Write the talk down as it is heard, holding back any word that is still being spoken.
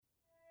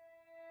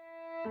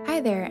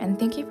Hi there, and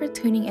thank you for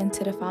tuning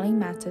into the following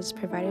message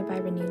provided by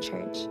Renew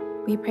Church.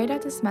 We pray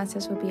that this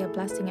message will be a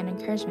blessing and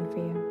encouragement for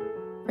you.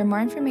 For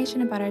more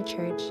information about our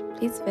church,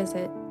 please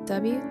visit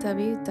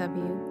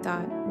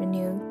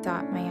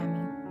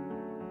www.renew.miami.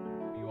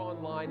 You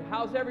online.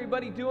 How's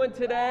everybody doing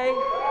today?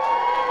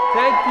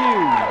 Thank you.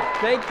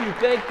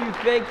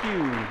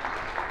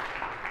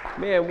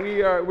 Man,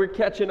 we're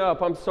catching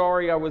up. I'm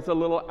sorry I was a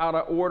little out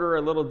of order,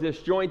 a little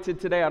disjointed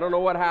today. I don't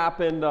know what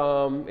happened.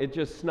 It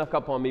just snuck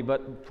up on me,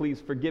 but please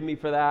forgive me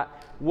for that.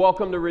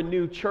 Welcome to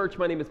Renew Church.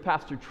 My name is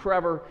Pastor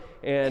Trevor,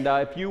 and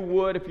if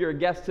you're a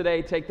guest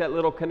today, take that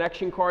little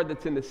connection card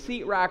that's in the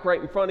seat rack right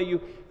in front of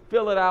you,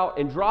 fill it out,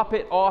 and drop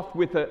it off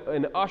with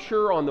an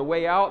usher on the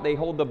way out. They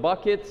hold the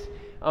buckets.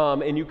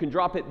 And you can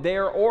drop it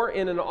there or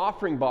in an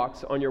offering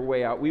box on your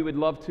way out. We would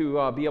love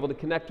to be able to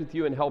connect with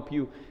you and help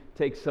you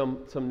take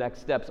some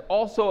next steps.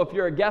 Also, if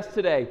you're a guest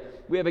today,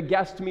 we have a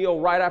guest meal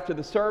right after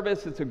the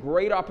service. It's a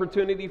great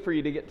opportunity for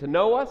you to get to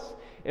know us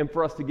and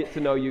for us to get to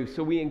know you.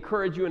 So we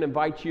encourage you and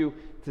invite you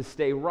to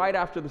stay right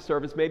after the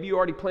service. Maybe you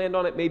already planned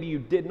on it, maybe you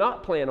did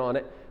not plan on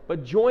it,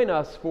 but join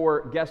us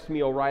for guest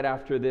meal right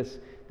after this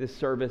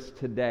service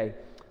today.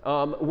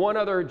 One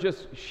other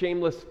just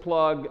shameless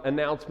plug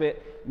announcement.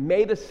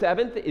 May the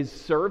 7th is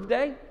Serve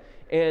Day,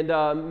 and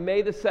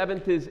May the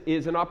 7th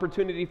is an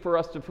opportunity for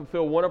us to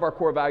fulfill one of our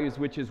core values,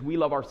 which is we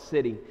love our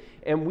city.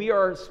 And we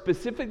are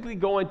specifically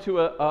going to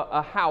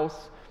a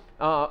house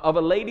of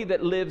a lady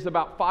that lives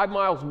about 5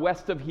 miles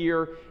west of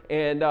here,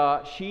 and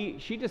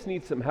she just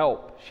needs some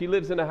help. She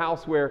lives in a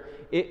house where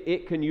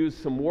it can use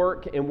some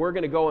work, and we're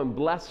going to go and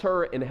bless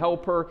her and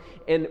help her.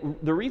 And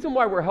the reason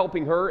why we're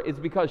helping her is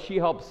because she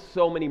helps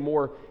so many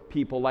more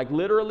people. Like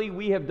literally,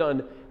 we have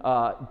done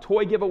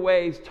toy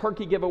giveaways,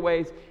 turkey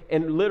giveaways,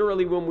 and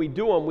literally when we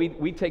do them,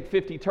 we take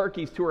 50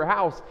 turkeys to her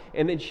house,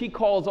 and then she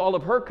calls all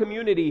of her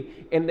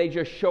community, and they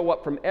just show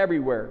up from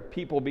everywhere,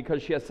 people,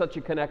 because she has such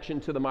a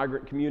connection to the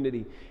migrant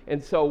community.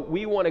 And so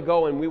we want to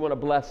go and we want to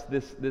bless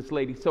this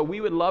lady. So we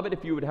would love it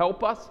if you would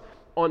help us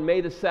on May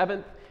the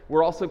 7th.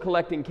 We're also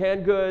collecting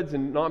canned goods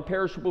and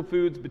non-perishable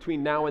foods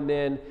between now and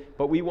then,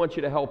 but we want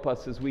you to help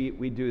us as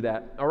we do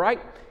that. All right?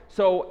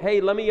 So,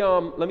 hey, let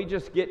me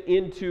just get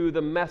into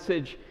the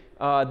message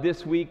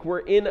this week. We're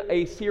in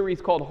a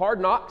series called Hard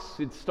Knocks.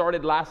 It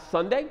started last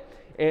Sunday,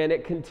 and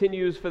it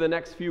continues for the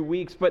next few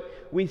weeks. But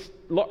we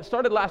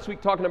started last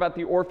week talking about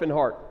the orphan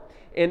heart.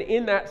 And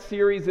in that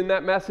series, in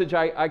that message,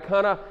 I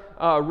kind of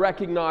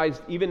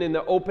recognized, even in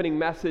the opening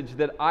message,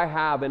 that I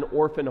have an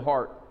orphan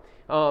heart.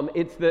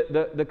 It's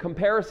the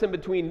comparison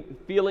between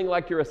feeling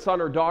like you're a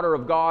son or daughter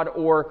of God,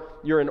 or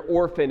you're an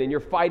orphan and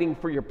you're fighting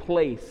for your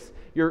place.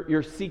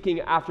 You're seeking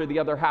after the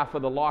other half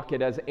of the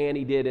locket, as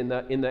Annie did in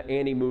the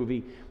Annie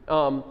movie.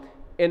 And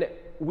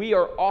we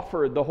are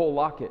offered the whole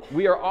locket.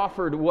 We are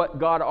offered what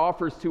God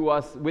offers to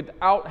us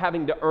without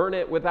having to earn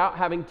it, without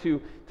having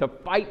to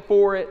fight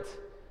for it.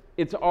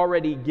 It's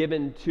already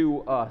given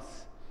to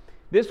us.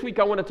 This week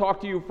I want to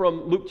talk to you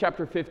from Luke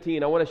chapter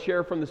 15. I want to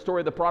share from the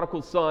story of the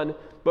prodigal son,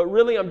 but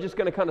really I'm just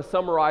going to kind of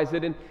summarize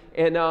it.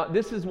 And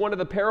this is one of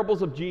the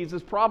parables of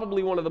Jesus,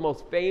 probably one of the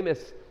most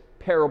famous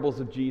parables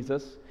of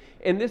Jesus.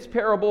 And this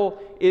parable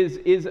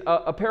is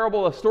a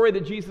parable, a story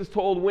that Jesus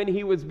told when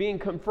he was being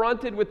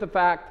confronted with the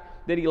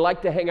fact that he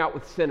liked to hang out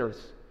with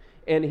sinners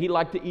and he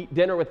liked to eat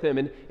dinner with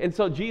them. And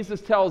so Jesus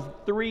tells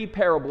 3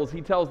 parables.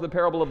 He tells the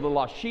parable of the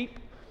lost sheep,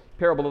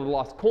 parable of the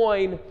lost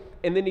coin,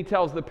 and then he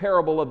tells the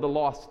parable of the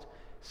lost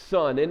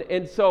son.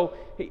 And so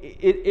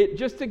it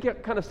just to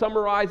kind of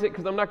summarize it,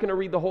 because I'm not going to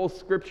read the whole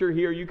scripture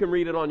here. You can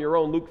read it on your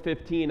own, Luke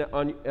 15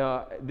 on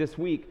this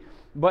week.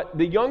 But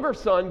the younger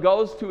son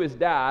goes to his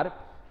dad,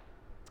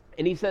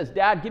 and he says,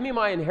 "Dad, give me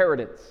my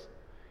inheritance.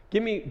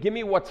 Give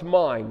me what's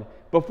mine,"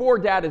 before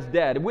Dad is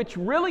dead, which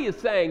really is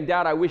saying,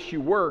 "Dad, I wish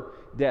you were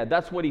dead."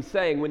 That's what he's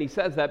saying when he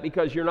says that,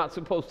 because you're not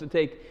supposed to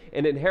take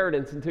an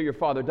inheritance until your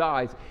father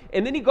dies.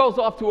 And then he goes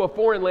off to a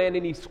foreign land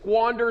and he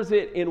squanders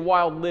it in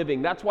wild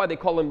living. That's why they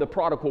call him the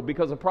prodigal,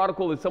 because a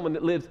prodigal is someone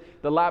that lives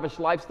the lavish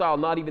lifestyle,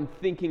 not even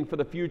thinking for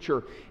the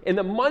future. And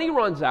the money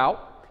runs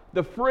out,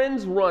 the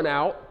friends run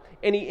out,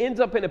 and he ends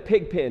up in a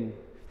pig pen,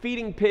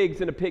 feeding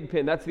pigs in a pig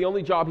pen. That's the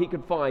only job he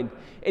could find.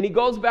 And he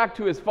goes back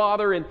to his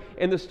father,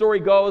 and the story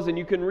goes, and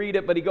you can read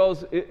it, but he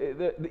goes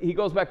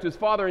back to his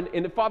father,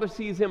 and the father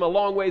sees him a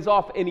long ways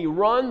off, and he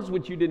runs,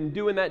 which you didn't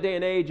do in that day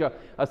and age.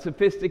 A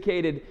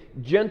sophisticated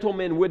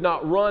gentleman would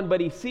not run, but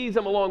he sees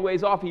him a long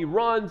ways off. He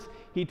runs,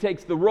 he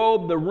takes the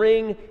robe, the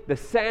ring, the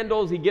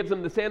sandals, he gives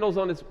him the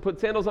sandals puts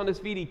sandals on his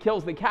feet, he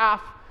kills the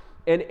calf,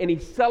 and he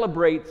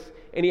celebrates,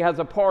 and he has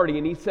a party,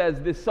 and he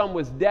says, "This son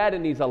was dead,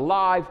 and he's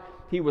alive.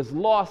 He was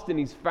lost and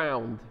he's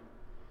found."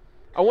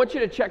 I want you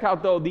to check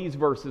out, though, these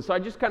verses. So I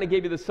just kind of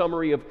gave you the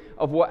summary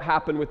of what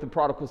happened with the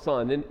prodigal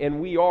son. And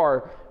we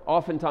are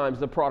oftentimes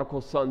the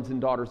prodigal sons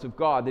and daughters of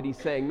God, that he's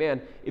saying, man,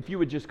 if you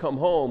would just come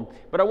home.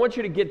 But I want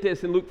you to get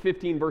this in Luke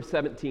 15, verse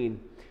 17.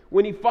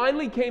 When he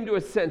finally came to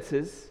his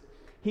senses,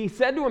 he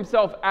said to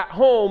himself, "At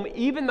home,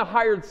 even the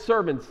hired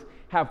servants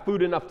have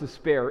food enough to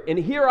spare. And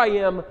here I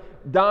am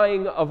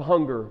dying of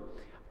hunger.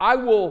 I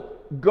will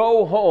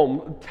go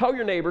home. Tell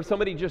your neighbor,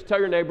 somebody just tell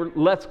your neighbor,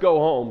 let's go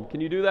home.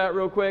 Can you do that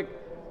real quick?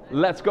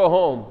 Let's go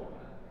home.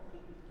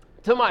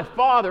 To my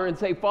Father and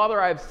say,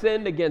 Father, I have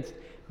sinned against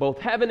both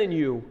heaven and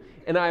you,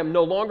 and I am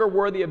no longer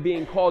worthy of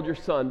being called your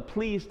son.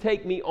 Please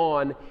take me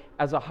on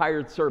as a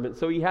hired servant.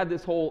 So he had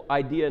this whole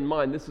idea in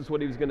mind. This is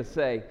what he was going to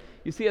say.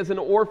 You see, as an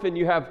orphan,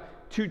 you have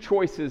two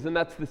choices, and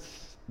that's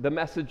the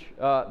message,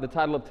 the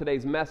title of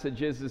today's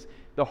message is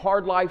the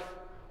hard life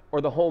or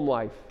the home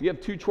life. You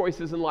have two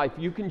choices in life.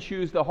 You can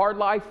choose the hard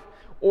life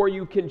or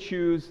you can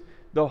choose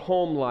the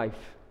home life.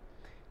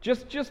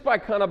 Just by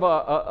kind of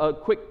a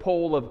quick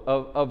poll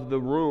of the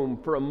room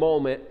for a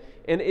moment,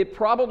 and it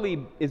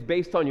probably is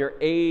based on your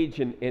age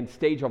and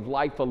stage of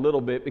life a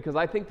little bit, because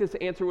I think this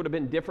answer would have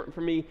been different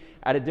for me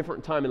at a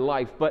different time in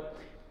life. But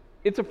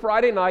it's a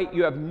Friday night,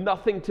 you have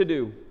nothing to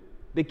do.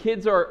 The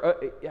kids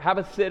have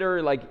a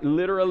sitter, like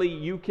literally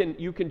you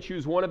can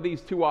choose one of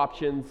these two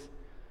options.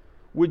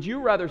 Would you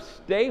rather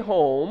stay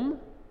home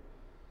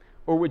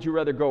or would you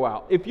rather go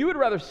out? If you would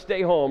rather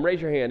stay home, raise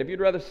your hand if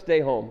you'd rather stay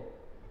home.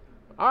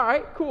 All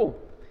right, cool.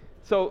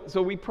 So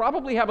we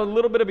probably have a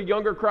little bit of a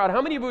younger crowd.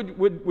 How many of you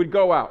would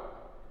go out?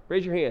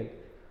 Raise your hand.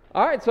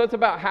 All right, so it's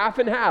about half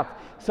and half.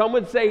 Some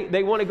would say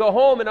they want to go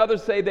home and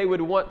others say they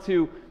would want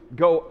to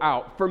go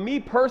out. For me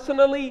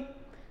personally,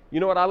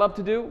 you know what I love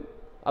to do?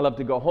 I love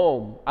to go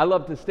home. I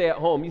love to stay at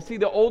home. You see,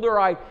 the older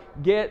I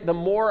get, the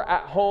more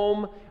at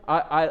home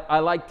I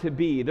like to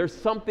be. There's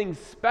something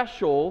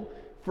special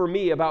for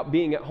me about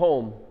being at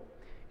home.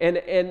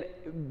 And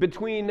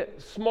between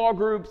small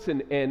groups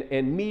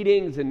and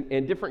meetings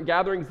and different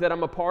gatherings that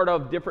I'm a part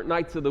of, different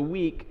nights of the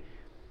week,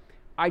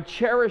 I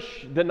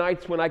cherish the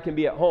nights when I can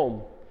be at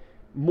home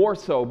more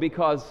so,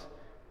 because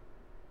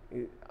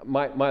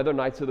my other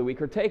nights of the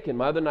week are taken.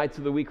 My other nights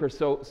of the week are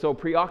so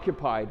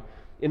preoccupied.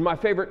 And my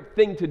favorite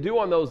thing to do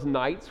on those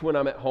nights when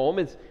I'm at home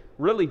is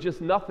really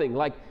just nothing.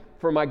 Like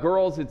for my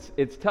girls,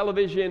 it's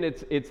television,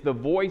 it's The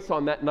Voice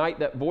on that night.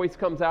 That Voice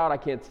comes out. I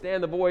can't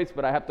stand The Voice,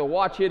 but I have to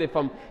watch it if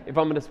I'm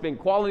going to spend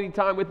quality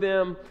time with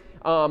them.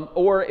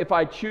 Or if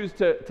I choose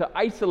to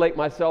isolate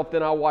myself,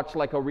 then I'll watch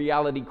like a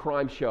reality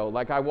crime show.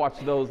 Like I watch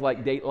those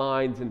like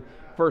Datelines and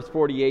First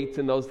 48s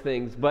and those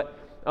things. But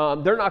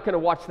they're not going to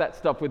watch that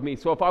stuff with me.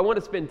 So if I want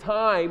to spend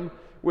time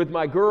with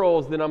my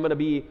girls, then I'm going to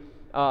be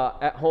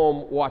at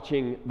home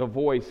watching The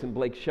Voice and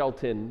Blake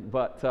Shelton.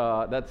 But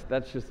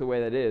that's just the way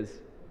that is.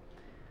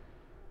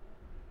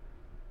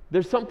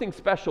 There's something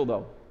special,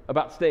 though,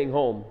 about staying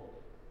home.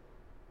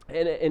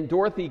 And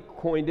Dorothy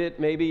coined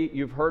it. Maybe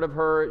you've heard of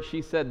her.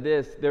 She said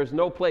this: there's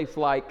no place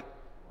like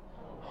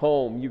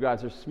home. You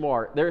guys are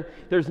smart.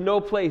 There's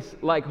no place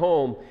like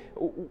home.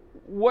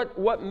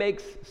 What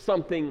makes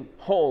something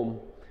home?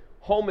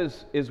 Home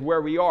is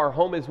where we are.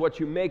 Home is what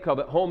you make of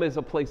it. Home is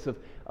a place of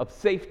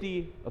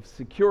safety, of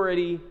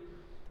security.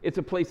 It's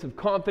a place of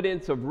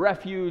confidence, of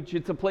refuge.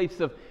 It's a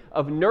place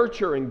of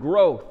nurture and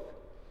growth.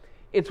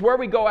 It's where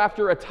we go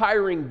after a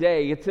tiring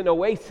day. It's an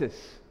oasis.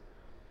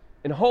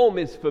 And home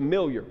is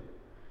familiar.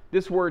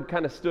 This word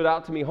kind of stood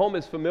out to me. Home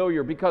is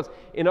familiar because,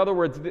 in other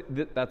words,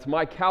 that's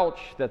my couch,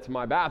 that's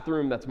my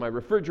bathroom, that's my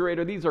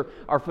refrigerator. These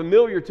are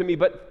familiar to me,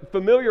 but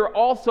familiar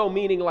also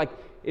meaning like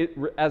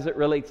as it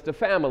relates to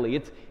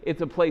family.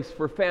 It's a place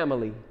for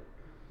family.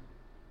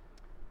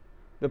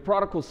 The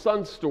prodigal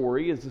son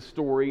story is a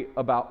story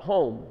about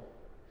home.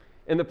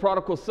 And the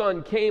prodigal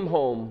son came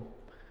home.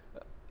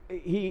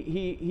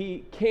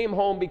 He came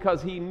home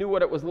because he knew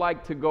what it was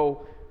like to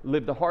go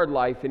live the hard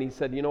life, and he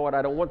said, you know what,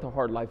 I don't want the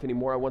hard life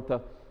anymore. I want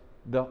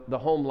the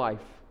home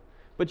life.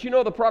 But you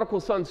know, the prodigal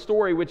son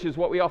story, which is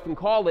what we often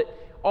call it,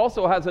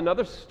 also has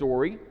another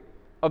story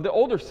of the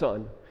older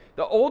son.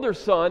 The older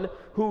son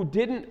who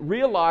didn't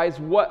realize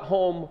what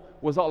home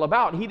was all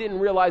about. He didn't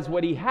realize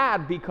what he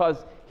had because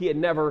he had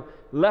never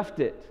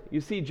left it.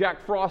 You see,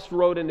 Jack Frost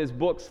wrote in his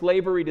book,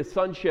 Slavery to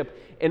Sonship,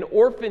 an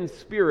orphan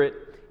spirit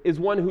is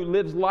one who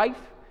lives life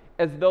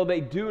as though they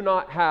do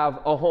not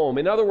have a home.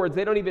 In other words,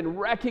 they don't even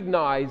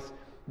recognize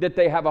that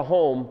they have a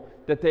home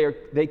that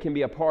they can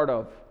be a part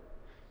of.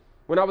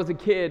 When I was a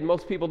kid,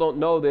 most people don't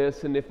know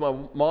this, and if my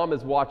mom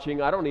is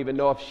watching, I don't even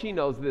know if she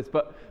knows this,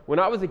 but when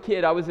I was a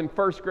kid, I was in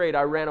first grade,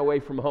 I ran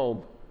away from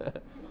home.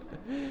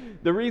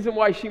 The reason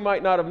why she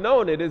might not have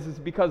known it is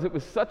because it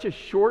was such a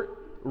short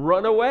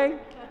runaway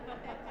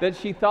that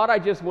she thought I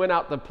just went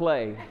out to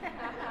play.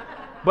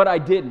 But I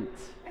didn't.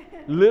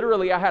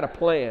 Literally, I had a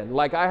plan.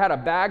 Like, I had a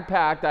bag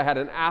packed, I had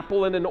an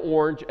apple and an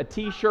orange, a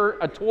t-shirt,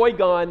 a toy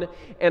gun,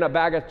 and a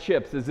bag of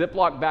chips, a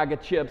Ziploc bag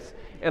of chips,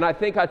 and I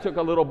think I took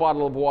a little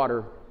bottle of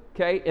water.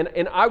 Okay,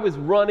 and I was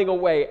running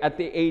away at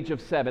the age of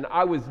 7.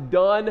 I was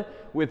done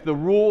with the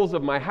rules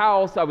of my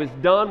house. I was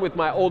done with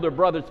my older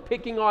brothers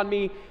picking on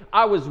me.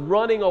 I was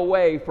running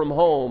away from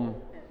home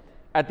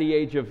at the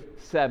age of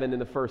 7 in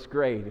the first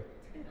grade.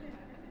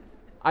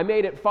 I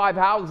made it 5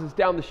 houses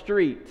down the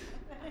street.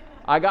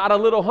 I got a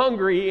little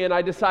hungry and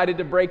I decided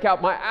to break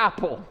out my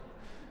apple.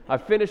 I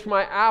finished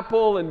my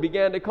apple and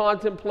began to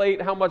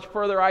contemplate how much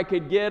further I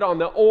could get on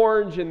the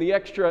orange and the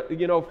extra,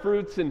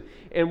 fruits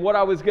and what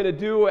I was going to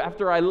do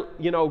after I,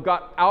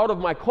 got out of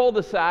my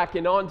cul-de-sac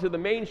and onto the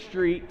main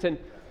street. And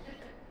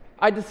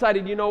I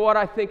decided, you know what?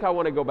 I think I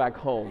want to go back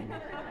home.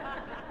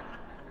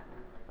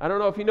 I don't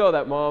know if you know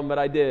that, Mom, but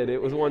I did.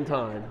 It was one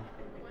time.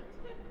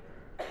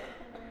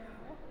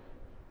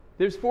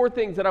 There's 4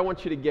 things that I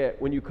want you to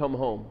get when you come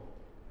home.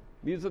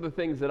 These are the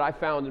things that I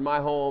found in my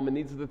home, and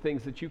these are the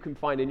things that you can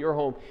find in your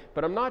home.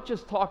 But I'm not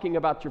just talking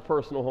about your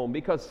personal home,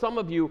 because some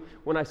of you,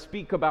 when I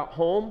speak about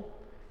home,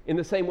 in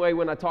the same way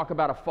when I talk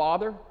about a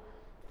father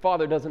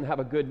doesn't have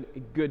a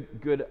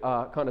good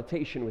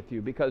connotation with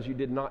you because you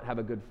did not have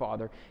a good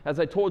father. As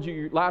I told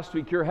you last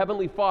week, your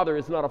heavenly Father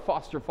is not a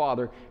foster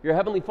father. Your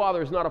heavenly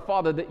Father is not a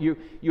father that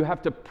you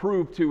have to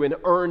prove to and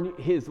earn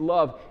his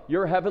love.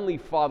 Your heavenly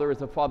Father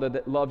is a father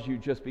that loves you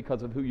just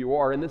because of who you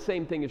are. And the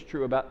same thing is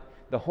true about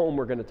the home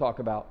we're going to talk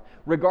about.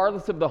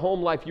 Regardless of the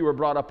home life you were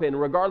brought up in,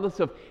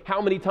 regardless of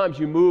how many times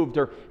you moved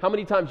or how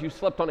many times you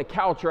slept on a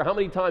couch or how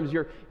many times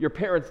your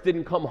parents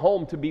didn't come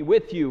home to be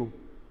with you,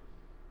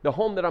 the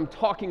home that I'm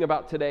talking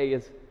about today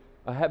is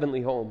a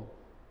heavenly home.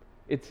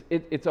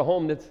 It's a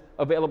home that's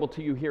available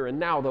to you here and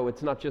now, though.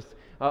 It's not just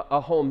a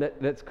home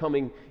that's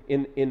coming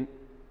in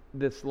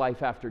this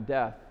life after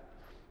death.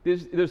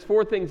 There's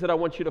 4 things that I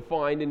want you to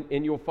find,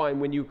 and you'll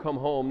find when you come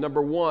home.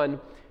 Number 1,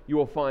 you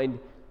will find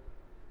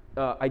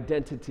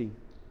identity.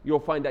 You'll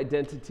find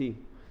identity.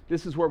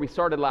 This is where we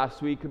started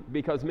last week,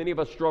 because many of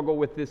us struggle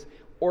with this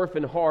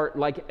orphan heart.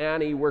 Like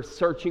Annie, we're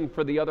searching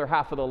for the other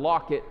half of the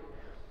locket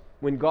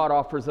when God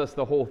offers us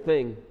the whole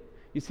thing.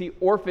 You see,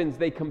 orphans,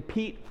 they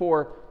compete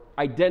for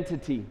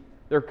identity.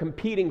 They're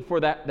competing for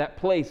that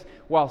place,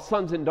 while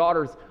sons and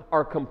daughters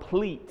are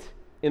complete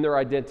in their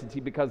identity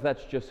because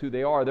that's just who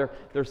they are.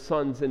 They're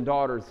sons and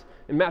daughters.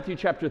 In Matthew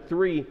chapter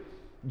 3,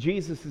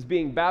 Jesus is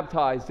being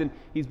baptized, and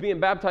he's being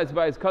baptized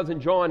by his cousin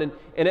John,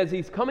 and as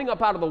he's coming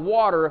up out of the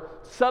water,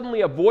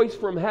 suddenly a voice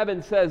from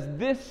heaven says,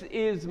 "This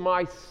is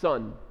my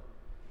son.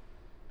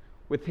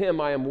 With him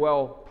I am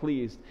well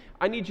pleased."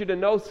 I need you to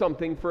know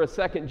something for a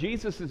second.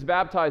 Jesus is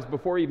baptized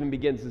before he even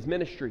begins his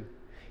ministry.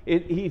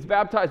 He's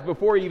baptized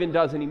before he even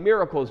does any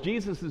miracles.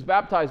 Jesus is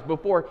baptized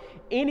before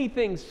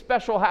anything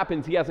special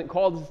happens. He hasn't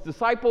called his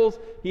disciples.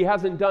 He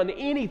hasn't done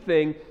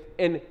anything.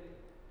 And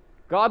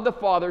God the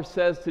Father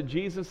says to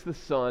Jesus the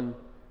Son,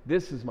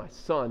 "This is my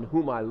Son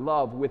whom I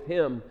love. With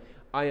him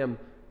I am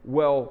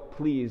well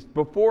pleased."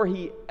 Before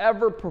he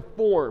ever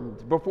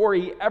performed, before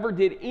he ever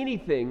did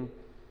anything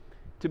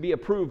to be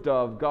approved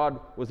of, God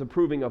was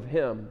approving of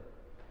him.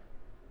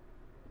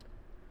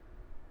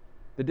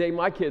 The day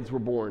my kids were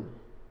born,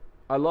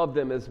 I loved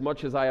them as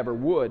much as I ever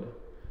would.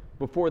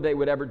 Before they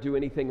would ever do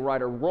anything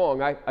right or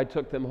wrong, I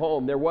took them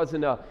home. There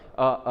wasn't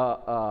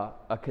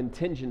a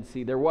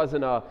contingency. There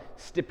wasn't a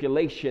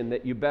stipulation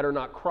that you better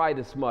not cry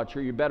this much,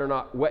 or you better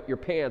not wet your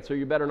pants, or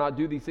you better not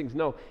do these things.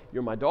 No,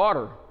 you're my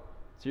daughter,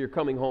 so you're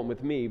coming home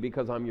with me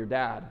because I'm your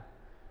dad.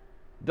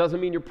 Doesn't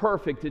mean you're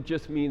perfect. It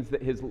just means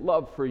that his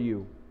love for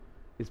you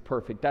is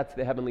perfect. That's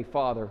the Heavenly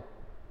Father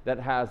that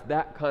has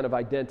that kind of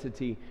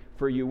identity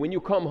for you. When you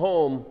come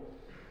home,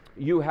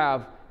 you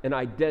have an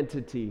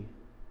identity.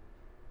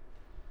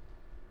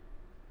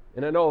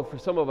 And I know for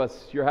some of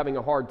us, you're having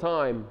a hard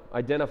time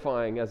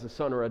identifying as a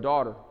son or a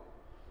daughter.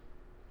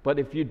 But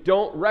if you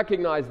don't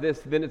recognize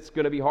this, then it's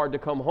going to be hard to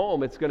come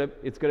home. It's going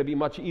to be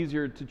much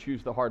easier to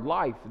choose the hard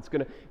life. It's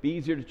going to be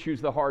easier to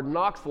choose the hard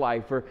knocks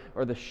life,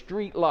 or the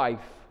street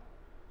life,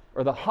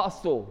 or the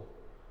hustle.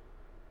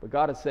 But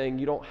God is saying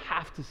you don't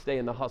have to stay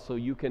in the hustle.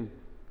 You can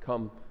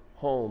come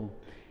home.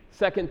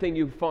 Second thing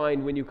you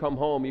find when you come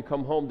home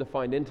to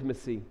find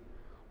intimacy.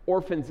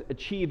 Orphans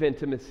achieve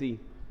intimacy.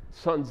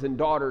 Sons and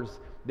daughters,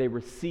 they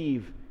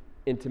receive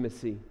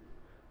intimacy.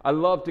 I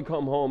love to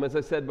come home. As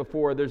I said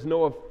before, there's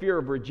no fear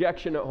of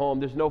rejection at home.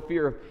 There's no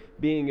fear of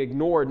being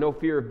ignored, no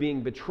fear of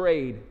being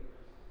betrayed.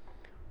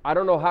 I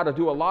don't know how to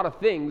do a lot of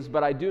things,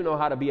 but I do know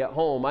how to be at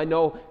home. I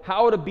know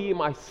how to be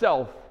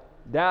myself.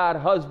 Dad,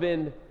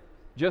 husband,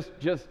 just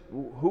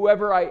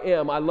whoever I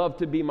am, I love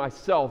to be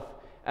myself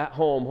at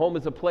home. Home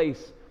is a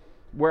place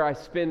where I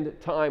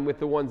spend time with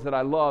the ones that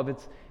I love.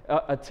 It's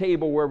a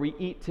table where we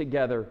eat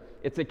together.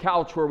 It's a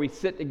couch where we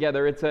sit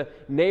together. It's a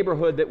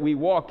neighborhood that we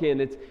walk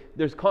in.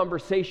 There's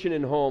conversation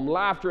in home,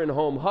 laughter in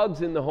home,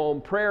 hugs in the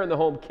home, prayer in the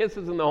home,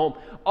 kisses in the home.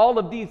 All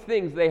of these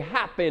things, they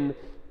happen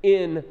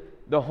in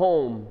the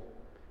home.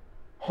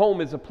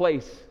 Home is a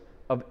place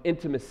of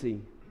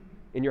intimacy.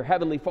 And your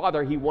Heavenly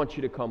Father, He wants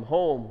you to come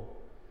home.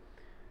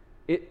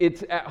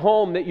 It's at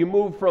home that you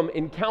move from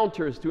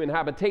encounters to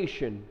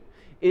inhabitation.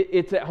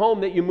 It's at home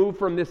that you move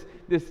from this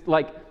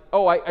like,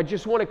 oh, I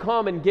just want to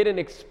come and get an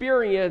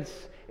experience,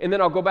 and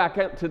then I'll go back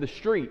out to the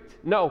street.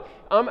 No,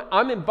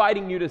 I'm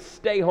inviting you to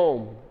stay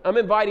home. I'm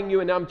inviting you,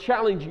 and I'm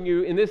challenging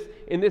you in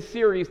this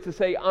series to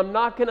say, I'm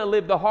not going to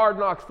live the hard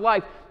knocks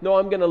life. No,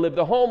 I'm going to live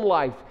the home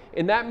life.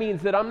 And that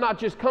means that I'm not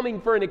just coming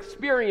for an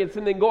experience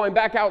and then going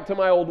back out to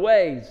my old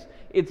ways.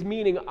 It's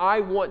meaning I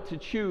want to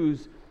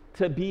choose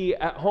to be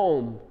at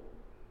home.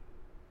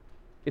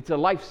 It's a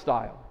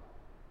lifestyle.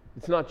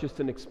 It's not just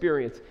an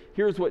experience.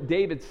 Here's what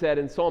David said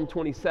in Psalm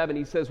 27.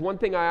 He says, "One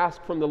thing I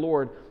ask from the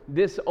Lord,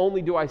 this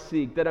only do I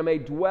seek, that I may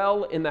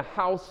dwell in the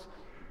house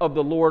of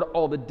the Lord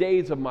all the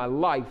days of my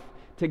life,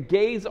 to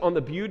gaze on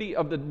the beauty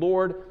of the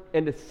Lord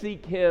and to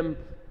seek him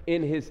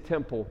in his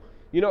temple."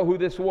 You know who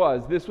this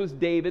was? This was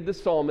David the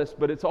psalmist,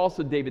 but it's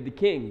also David the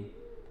king.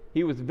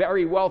 He was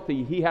very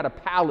wealthy. He had a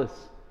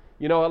palace.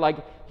 You know, like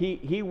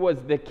he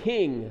was the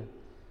king.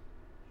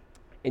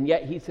 And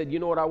yet he said, you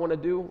know what I want to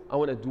do? I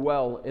want to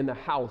dwell in the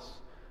house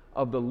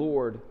of the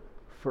Lord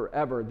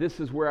forever. This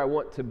is where I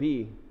want to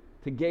be,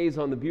 to gaze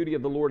on the beauty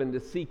of the Lord and to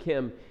seek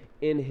him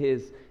in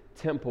his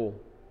temple.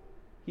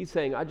 He's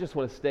saying, I just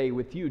want to stay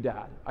with you,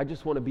 Dad. I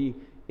just want to be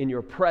in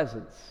your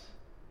presence.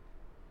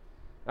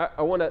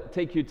 I want to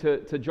take you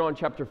to John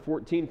chapter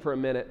 14 for a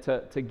minute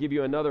to give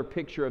you another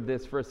picture of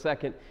this for a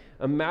second.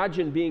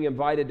 Imagine being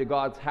invited to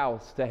God's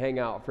house to hang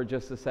out for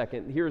just a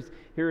second.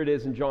 Here it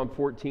is in John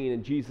 14,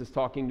 and Jesus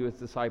talking to his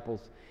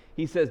disciples.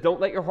 He says, "Don't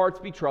let your hearts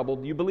be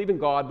troubled. You believe in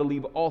God,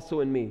 believe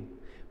also in me.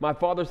 My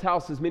Father's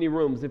house has many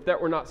rooms. If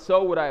that were not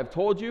so, would I have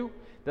told you?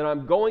 Then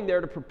I'm going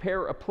there to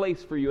prepare a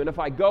place for you. And if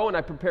I go and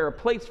I prepare a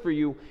place for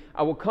you,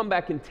 I will come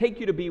back and take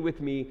you to be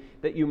with me,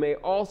 that you may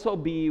also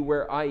be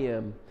where I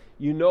am.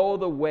 You know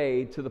the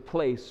way to the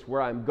place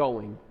where I'm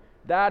going."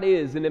 That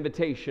is an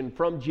invitation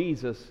from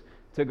Jesus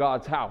to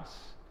God's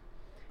house.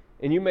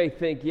 And you may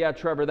think, yeah,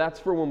 Trevor, that's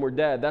for when we're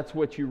dead. That's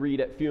what you read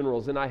at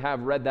funerals, and I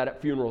have read that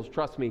at funerals,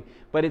 trust me.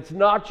 But it's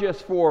not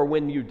just for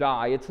when you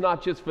die. It's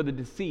not just for the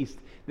deceased.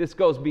 This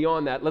goes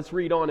beyond that. Let's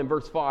read on in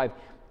verse 5.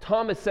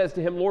 Thomas says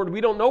to him, "Lord, we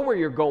don't know where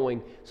you're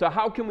going, so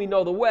how can we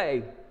know the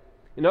way?"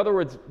 In other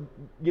words,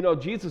 you know,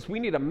 Jesus,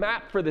 we need a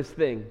map for this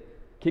thing.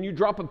 Can you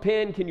drop a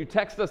pin? Can you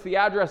text us the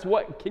address?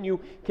 What can you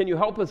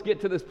help us get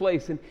to this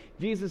place? And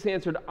Jesus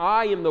answered,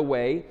 "I am the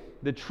way,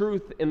 the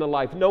truth, and the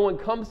life. No one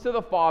comes to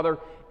the Father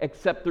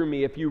except through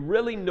me. If you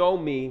really know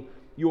me,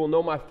 you will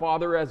know my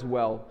Father as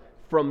well.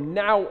 From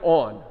now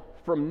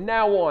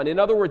on." In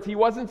other words, he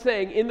wasn't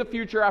saying in the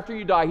future after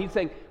you die. He's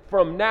saying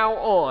from now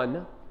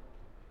on,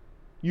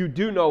 you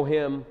do know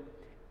him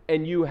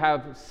and you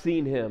have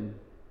seen him.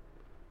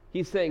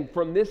 He's saying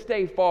from this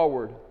day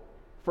forward,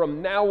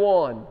 from now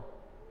on,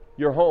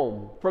 you're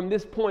home. From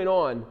this point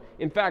on.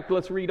 In fact,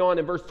 let's read on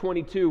in verse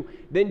 22.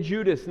 Then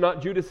Judas,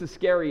 not Judas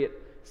Iscariot,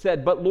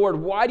 said, "But Lord,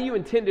 why do you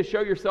intend to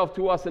show yourself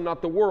to us and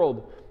not the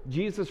world?"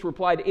 Jesus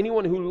replied,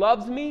 "Anyone who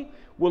loves me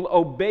will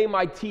obey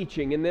my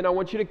teaching." And then I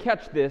want you to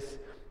catch this.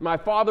 "My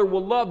Father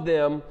will love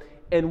them,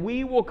 and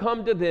we will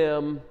come to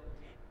them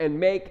and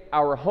make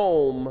our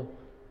home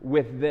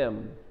with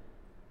them."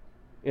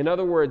 In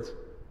other words,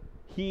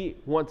 he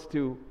wants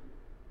to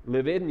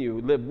live in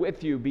you, live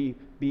with you, be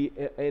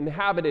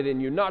inhabited in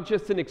you. Not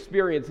just an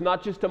experience,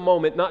 not just a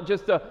moment, not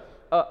just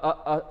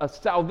a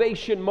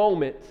salvation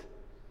moment,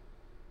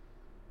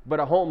 but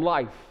a home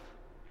life.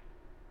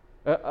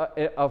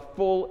 A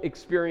full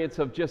experience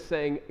of just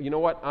saying, you know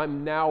what,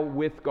 I'm now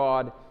with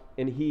God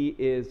and he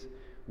is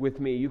with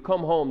me. You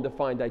come home to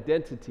find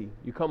identity.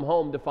 You come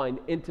home to find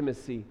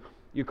intimacy.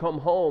 You come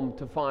home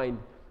to find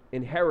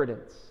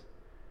inheritance.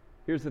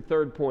 Here's the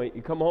third point.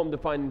 You come home to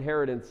find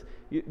inheritance.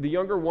 The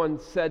younger one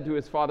said to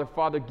his father,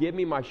 "Father, give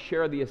me my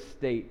share of the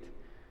estate."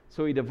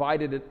 So he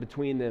divided it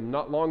between them.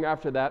 Not long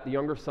after that, the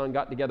younger son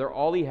got together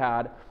all he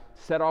had,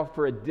 set off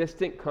for a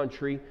distant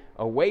country,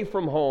 away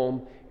from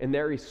home, and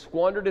there he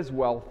squandered his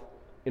wealth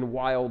in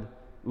wild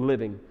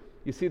living.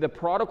 You see, the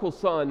prodigal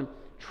son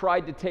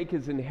tried to take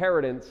his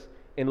inheritance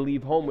and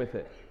leave home with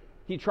it.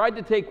 He tried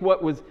to take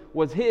what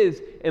was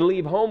his and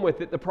leave home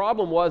with it. The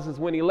problem was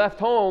when he left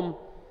home,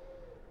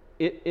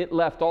 it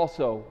left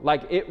also.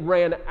 Like it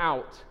ran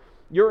out.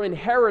 Your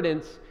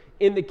inheritance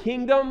in the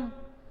kingdom,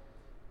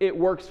 it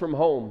works from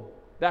home.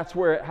 That's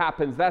where it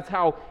happens. That's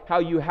how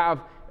you have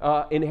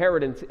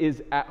inheritance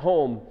is at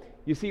home.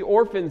 You see,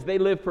 orphans, they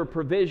live for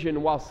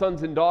provision, while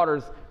sons and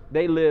daughters,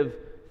 they live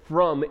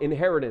from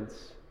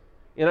inheritance.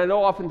 And I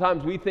know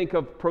oftentimes we think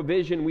of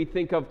provision, we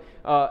think of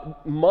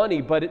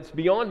money, but it's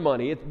beyond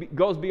money. It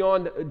goes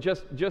beyond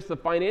just the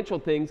financial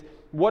things.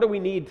 What do we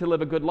need to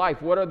live a good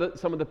life? What are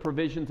some of the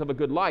provisions of a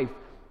good life?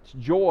 It's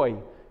joy,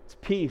 it's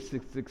peace,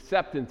 it's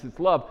acceptance, it's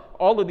love.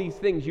 All of these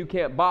things you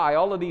can't buy.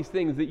 All of these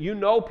things that you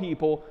know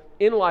people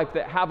in life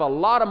that have a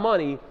lot of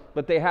money,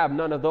 but they have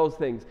none of those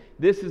things.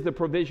 This is the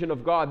provision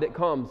of God that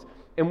comes.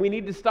 And we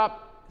need to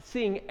stop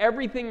seeing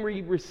everything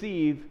we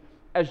receive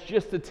as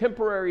just a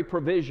temporary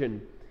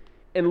provision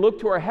and look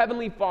to our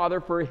Heavenly Father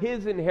for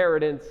his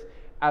inheritance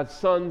as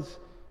sons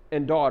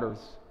and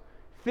daughters.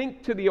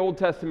 Think to the Old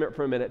Testament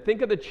for a minute.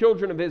 Think of the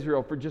children of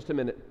Israel for just a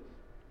minute.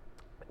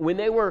 When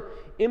they were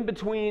in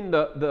between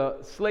the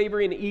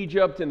slavery in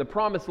Egypt and the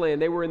Promised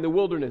Land, they were in the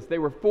wilderness. They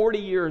were 40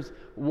 years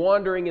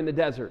wandering in the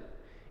desert.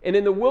 And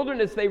in the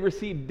wilderness, they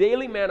received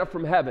daily manna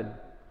from heaven.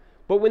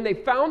 But when they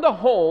found a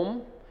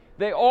home,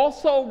 they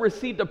also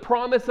received a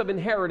promise of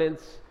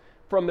inheritance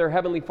from their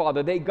Heavenly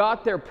Father. They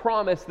got their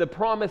promise, the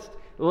promised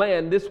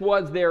land. This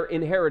was their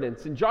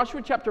inheritance. In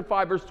Joshua chapter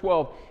 5, verse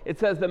 12, it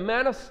says, "The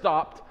manna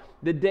stopped,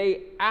 the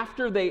day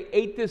after they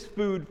ate this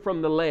food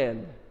from the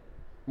land.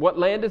 What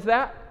land is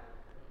that?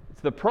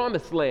 It's the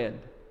promised land,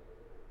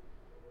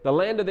 the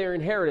land of their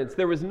inheritance.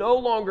 There was no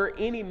longer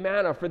any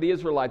manna for the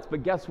Israelites,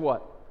 but guess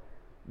what?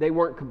 They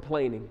weren't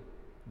complaining.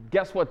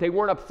 Guess what? They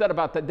weren't upset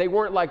about that. They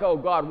weren't like, oh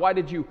God, why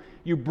did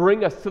you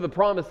bring us to the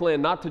promised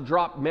land, not to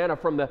drop manna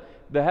from the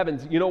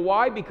heavens? You know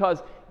why?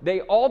 Because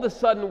they all of a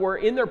sudden were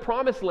in their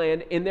promised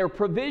land, and their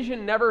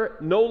provision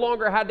no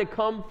longer had to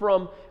come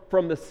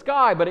from the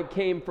sky, but it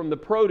came from the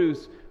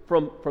produce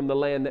from the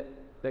land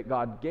that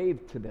God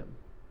gave to them.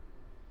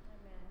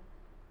 Amen.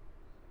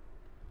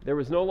 There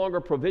was no longer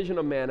provision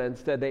of manna.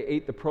 Instead, they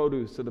ate the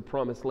produce of the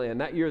promised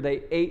land. That year,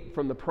 they ate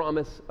from the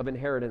promise of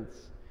inheritance.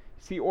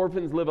 See,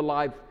 orphans live a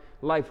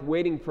life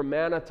waiting for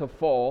manna to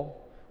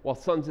fall, while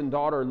sons and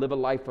daughters live a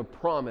life of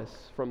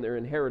promise from their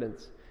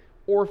inheritance.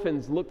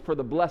 Orphans look for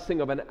the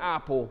blessing of an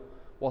apple,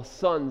 while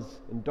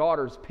sons and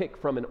daughters pick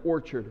from an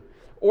orchard.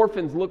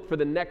 Orphans look for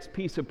the next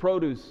piece of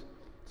produce.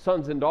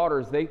 Sons and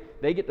daughters, they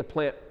get to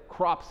plant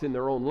crops in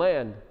their own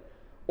land.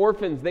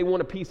 Orphans, they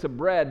want a piece of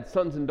bread.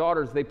 Sons and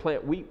daughters, they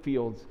plant wheat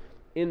fields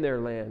in their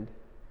land.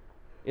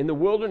 In the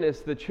wilderness,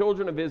 the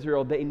children of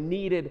Israel, they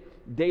needed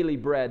daily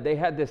bread. They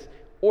had this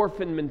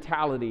orphan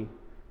mentality.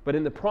 But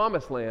in the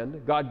promised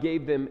land, God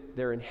gave them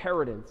their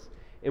inheritance.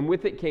 And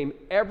with it came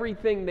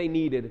everything they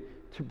needed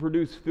to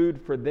produce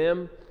food for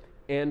them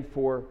and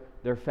for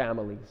their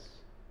families.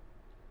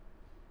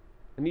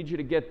 I need you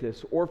to get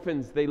this.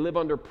 Orphans, they live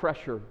under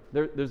pressure.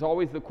 There's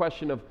always the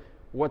question of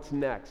what's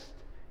next.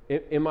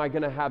 Am I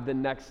going to have the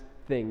next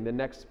thing, the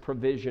next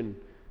provision?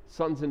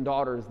 Sons and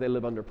daughters, they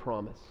live under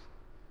promise.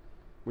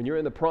 When you're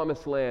in the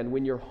promised land,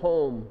 when you're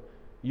home,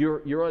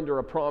 you're under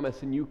a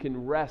promise, and you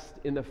can rest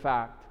in the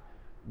fact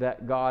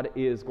that God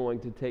is going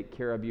to take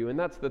care of you. And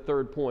that's the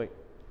third point.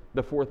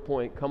 The fourth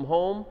point, come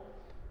home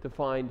to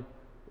find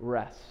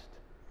rest.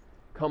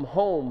 Come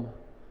home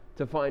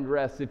to find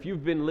rest. If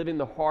you've been living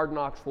the hard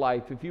knocks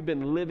life, if you've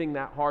been living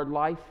that hard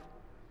life,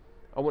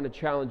 I want to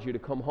challenge you to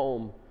come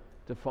home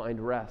to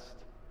find rest,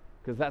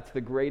 because that's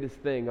the greatest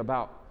thing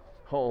about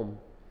home.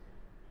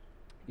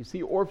 You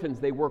see,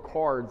 orphans, they work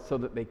hard so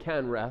that they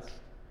can rest,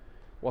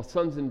 while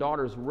sons and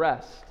daughters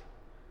rest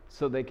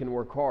so they can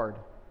work hard.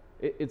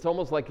 It's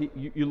almost like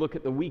you look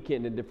at the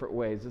weekend in different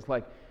ways. It's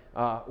like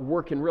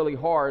working really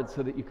hard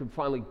so that you can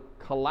finally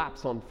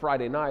collapse on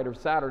Friday night or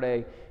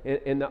Saturday.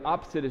 And the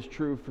opposite is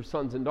true for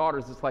sons and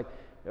daughters. It's like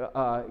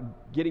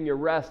getting your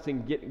rest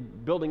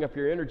and building up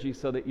your energy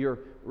so that you're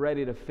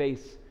ready to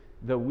face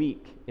the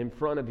week in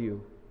front of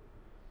you.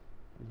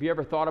 Have you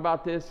ever thought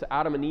about this?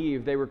 Adam and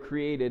Eve, they were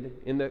created,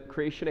 in the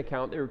creation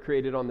account, they were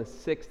created on the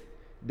 6th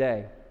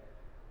day.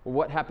 Well,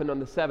 what happened on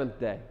the 7th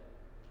day?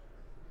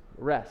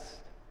 Rest.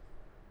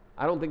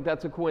 I don't think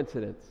that's a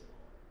coincidence.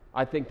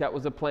 I think that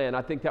was a plan.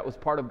 I think that was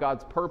part of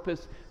God's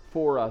purpose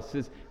for us,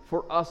 is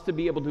for us to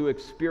be able to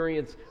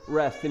experience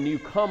rest. And you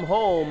come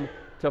home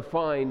to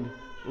find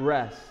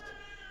rest.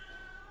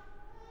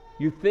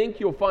 You think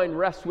you'll find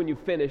rest when you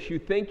finish. You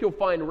think you'll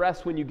find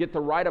rest when you get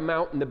the right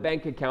amount in the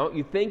bank account.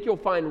 You think you'll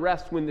find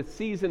rest when the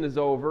season is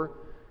over.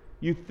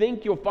 You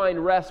think you'll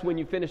find rest when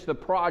you finish the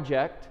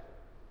project.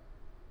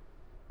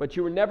 But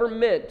you were never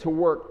meant to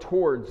work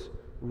towards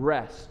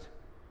rest.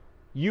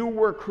 You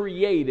were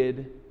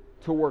created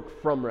to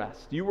work from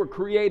rest. You were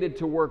created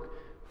to work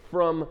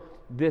from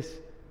this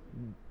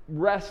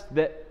rest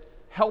that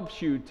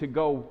helps you to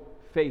go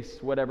face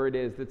whatever it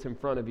is that's in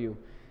front of you.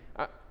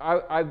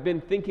 I've been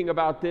thinking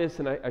about this,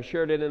 and I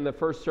shared it in the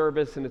first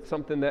service, and it's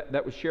something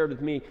that was shared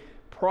with me.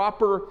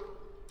 Proper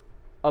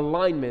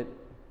alignment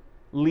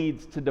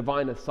leads to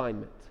divine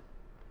assignment.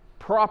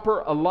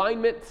 Proper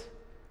alignment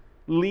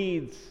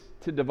leads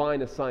to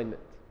divine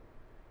assignment.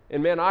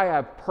 And man, I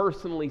have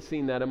personally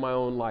seen that in my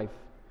own life.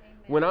 Amen.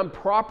 When I'm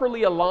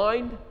properly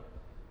aligned,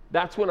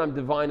 that's when I'm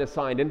divine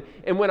assigned.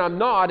 And when I'm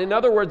not, in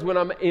other words, when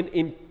I'm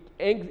in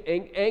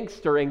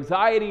angst or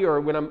anxiety,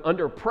 or when I'm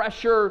under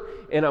pressure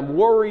and I'm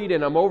worried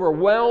and I'm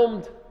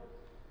overwhelmed,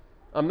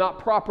 I'm not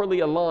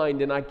properly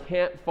aligned and I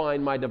can't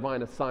find my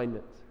divine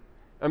assignment.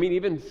 I mean,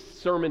 even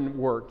sermon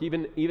work,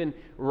 even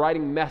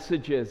writing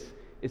messages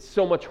is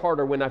so much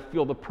harder when I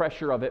feel the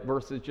pressure of it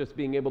versus just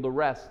being able to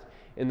rest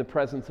in the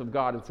presence of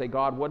God and say,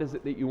 God, what is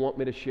it that you want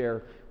me to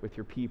share with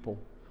your people?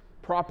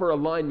 Proper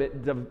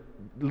alignment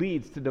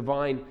leads to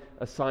divine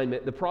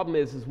assignment. The problem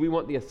is we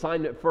want the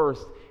assignment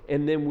first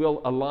and then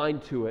we'll align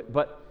to it.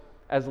 But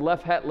as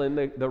Lev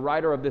Hetland, the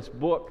writer of this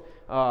book,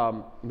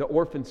 The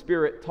Orphan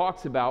Spirit,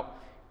 talks about,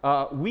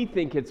 we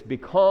think it's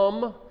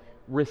become,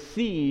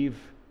 receive,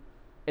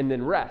 and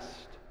then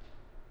rest.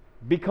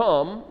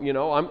 Become,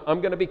 I'm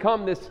going to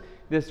become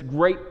this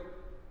great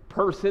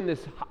person,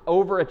 this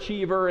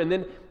overachiever, and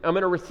then I'm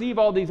going to receive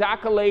all these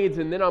accolades,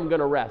 and then I'm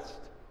going to rest.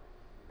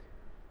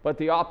 But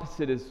the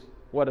opposite is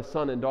what a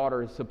son and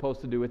daughter is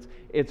supposed to do.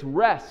 It's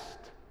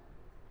rest,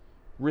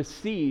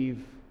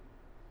 receive,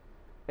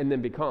 and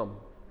then become.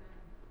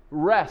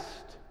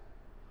 Rest,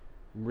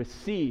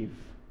 receive,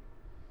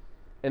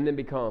 and then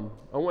become.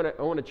 I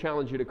want to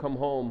challenge you to come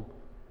home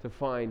to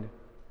find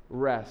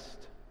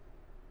rest.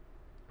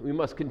 We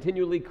must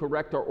continually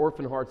correct our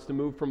orphan hearts to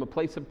move from a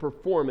place of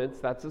performance,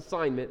 that's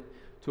assignment,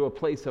 to a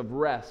place of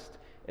rest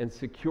and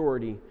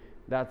security,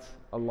 that's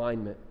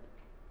alignment.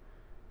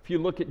 If you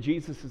look at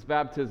Jesus'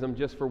 baptism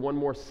just for one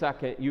more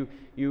second, you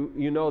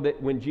know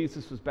that when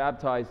Jesus was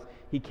baptized,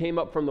 he came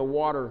up from the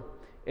water,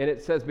 and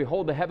it says,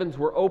 behold, the heavens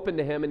were opened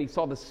to him, and he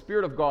saw the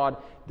Spirit of God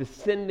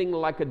descending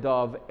like a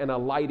dove and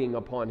alighting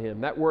upon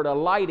him. That word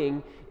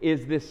alighting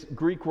is this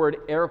Greek word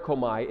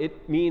erchomai.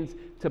 It means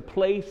to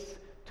place,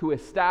 to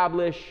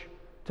establish,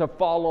 to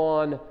fall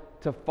on,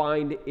 to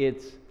find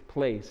its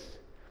place.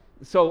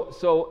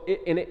 So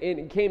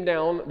it came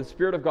down, the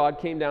Spirit of God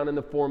came down in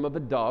the form of a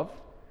dove.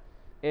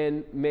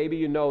 And maybe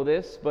you know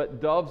this, but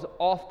doves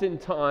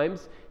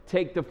oftentimes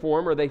take the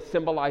form, or they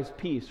symbolize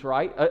peace,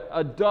 right?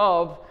 A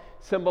dove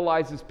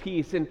symbolizes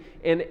peace.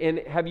 And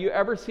have you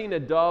ever seen a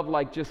dove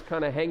like just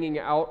kind of hanging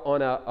out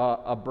on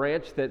a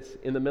branch that's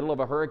in the middle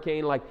of a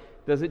hurricane? Like,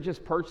 does it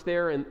just perch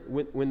there and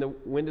when the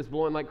wind is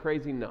blowing like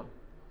crazy?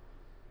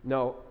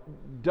 No.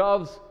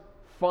 Doves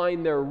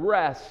find their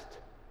rest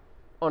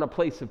on a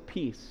place of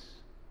peace.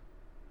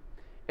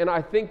 And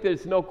I think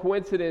there's no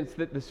coincidence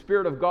that the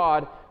Spirit of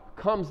God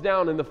comes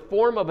down in the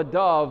form of a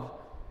dove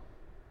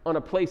on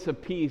a place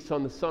of peace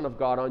on the Son of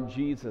God, on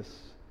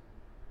Jesus.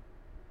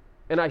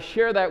 And I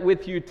share that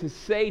with you to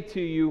say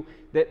to you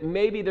that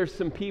maybe there's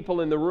some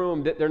people in the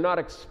room that they're not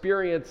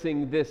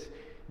experiencing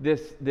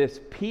this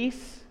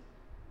peace.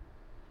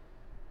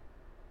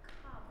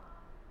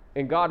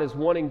 And God is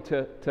wanting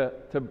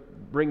to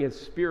bring His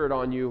Spirit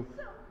on you,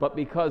 but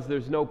because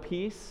there's no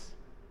peace,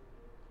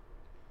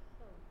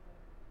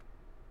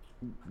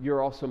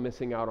 you're also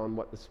missing out on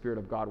what the Spirit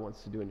of God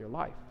wants to do in your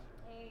life.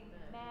 Amen.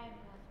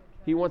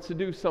 He wants to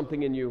do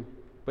something in you,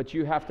 but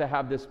you have to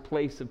have this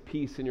place of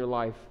peace in your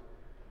life.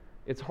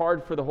 It's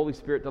hard for the Holy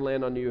Spirit to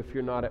land on you if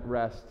you're not at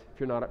rest, if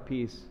you're not at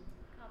peace.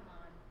 Come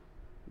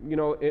on. You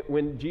know,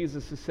 when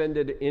Jesus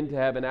ascended into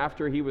heaven,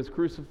 after he was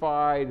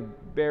crucified,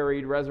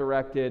 buried,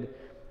 resurrected,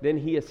 then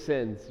he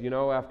ascends, you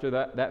know, after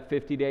that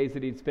 50 days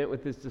that he'd spent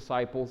with his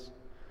disciples.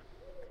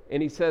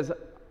 And he says,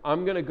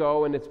 I'm going to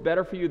go, and it's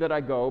better for you that I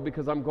go,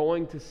 because I'm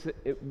going to,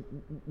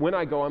 when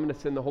I go, I'm going to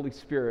send the Holy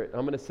Spirit.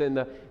 I'm going to send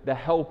the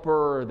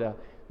helper,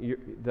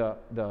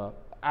 the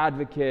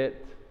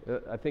advocate.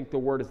 I think the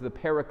word is the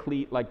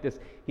paraclete, like this.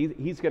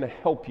 He's going to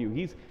help you.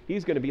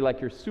 He's going to be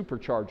like your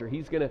supercharger.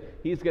 He's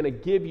going to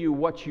give you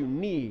what you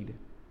need.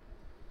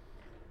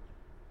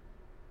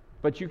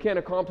 But you can't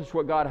accomplish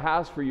what God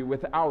has for you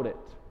without it.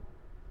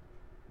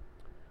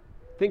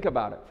 Think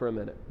about it for a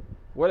minute.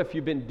 What if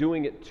you've been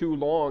doing it too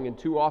long and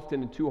too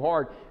often and too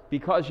hard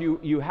because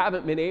you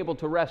haven't been able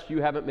to rest,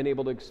 you haven't been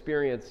able to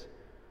experience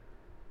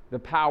the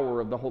power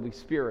of the Holy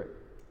Spirit,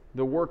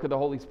 the work of the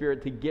Holy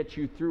Spirit to get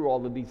you through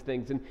all of these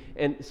things.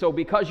 And so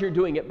because you're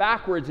doing it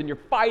backwards and you're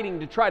fighting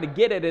to try to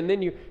get it, and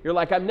then you're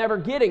like, I'm never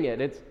getting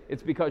it.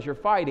 It's because you're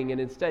fighting,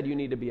 and instead you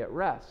need to be at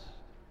rest.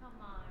 Come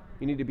on.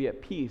 You need to be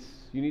at peace.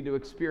 You need to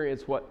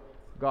experience what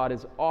God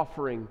is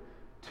offering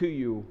to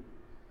you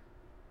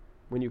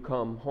when you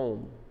come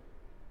home.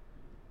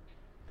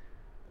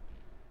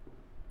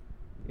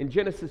 In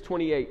Genesis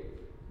 28,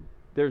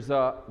 there's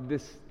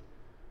this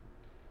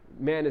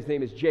man, his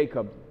name is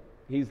Jacob.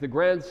 He's the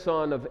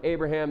grandson of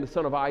Abraham, the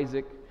son of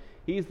Isaac.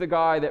 He's the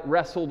guy that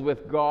wrestled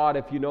with God,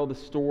 if you know the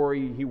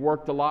story. He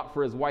worked a lot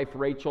for his wife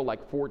Rachel,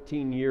 like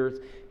 14 years.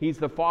 He's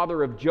the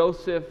father of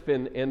Joseph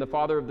and the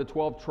father of the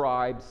 12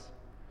 tribes.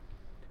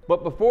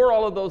 But before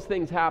all of those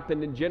things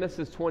happened, in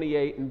Genesis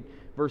 28 and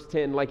verse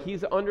 10, like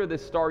he's under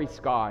this starry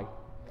sky.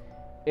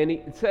 And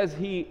it says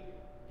he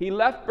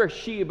left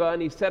Beersheba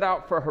and he set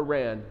out for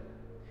Haran.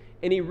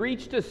 And he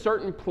reached a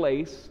certain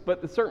place,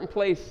 but the certain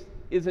place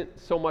isn't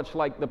so much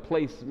like the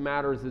place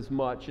matters as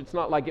much. It's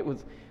not like it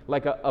was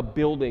like a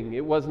building.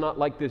 It was not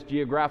like this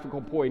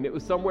geographical point. It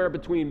was somewhere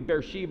between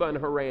Beersheba and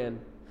Haran.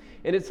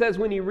 And it says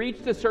when he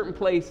reached a certain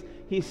place,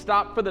 he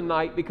stopped for the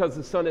night because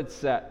the sun had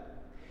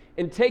set.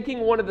 And taking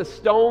one of the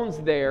stones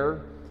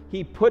there,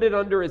 he put it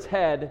under his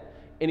head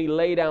and he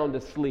lay down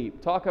to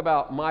sleep. Talk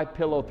about My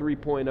Pillow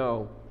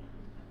 3.0.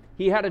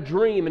 He had a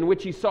dream in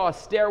which he saw a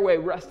stairway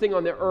resting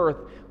on the earth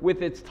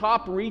with its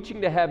top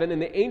reaching to heaven,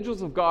 and the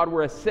angels of God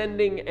were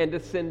ascending and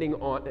descending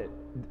on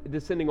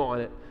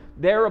it.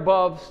 There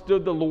above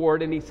stood the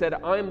Lord, and he said,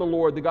 I am the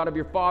Lord, the God of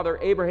your father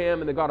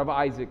Abraham and the God of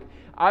Isaac.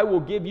 I will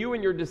give you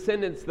and your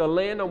descendants the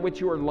land on which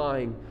you are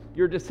lying.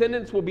 Your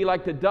descendants will be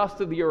like the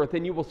dust of the earth,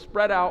 and you will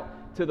spread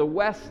out to the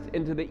west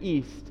and to the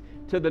east,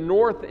 to the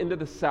north and to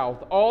the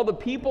south. All the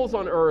peoples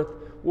on earth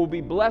will be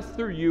blessed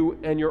through you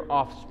and your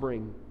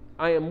offspring.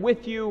 I am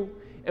with you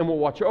and will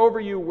watch over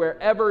you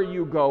wherever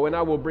you go, and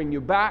I will bring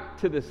you back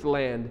to this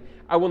land.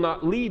 I will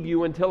not leave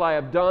you until I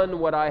have done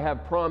what I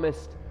have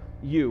promised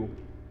you.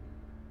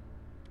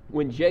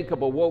 When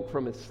Jacob awoke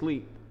from his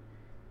sleep,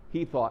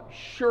 he thought,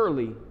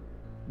 surely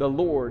the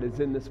Lord is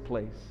in this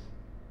place,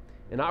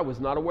 and I was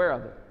not aware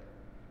of it.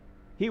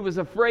 He was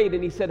afraid,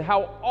 and he said,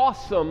 how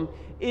awesome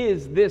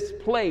is this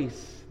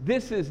place?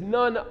 This is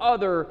none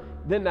other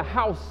than the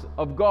house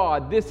of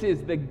God. This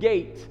is the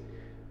gate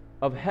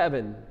of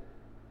heaven.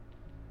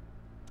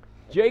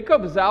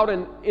 Jacob is out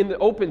in the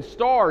open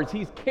stars.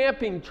 He's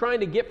camping, trying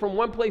to get from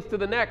one place to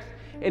the next,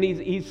 and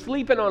he's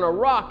sleeping on a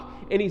rock,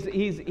 and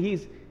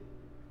he's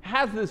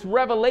has this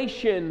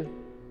revelation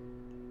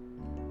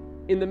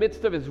in the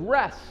midst of his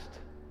rest.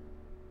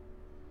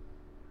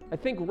 I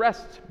think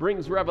rest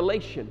brings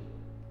revelation.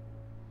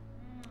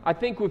 I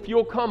think if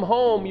you'll come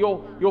home,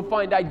 you'll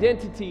find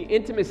identity,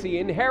 intimacy,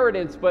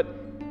 inheritance, but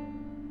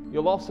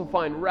you'll also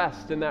find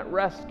rest, and that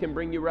rest can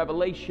bring you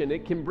revelation.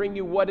 It can bring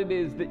you what it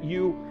is that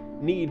you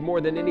need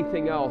more than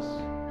anything else.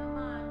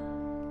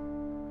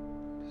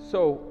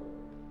 So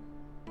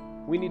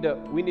we need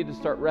to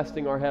start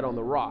resting our head on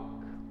the rock.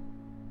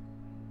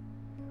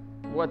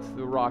 What's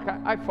the rock?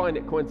 I find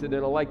it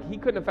coincidental. Like, he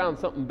couldn't have found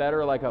something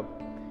better, like a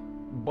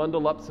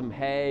bundle up some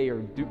hay or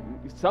do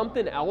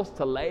something else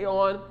to lay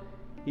on.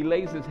 He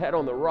lays his head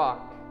on the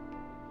rock.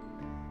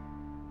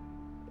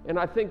 And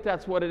I think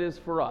that's what it is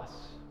for us.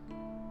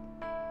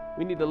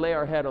 We need to lay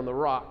our head on the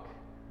rock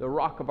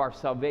of our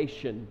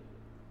salvation.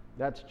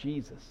 That's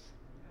Jesus.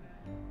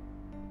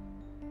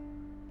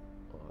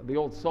 The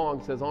old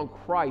song says, "On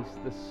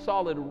Christ, the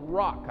solid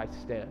rock I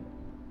stand.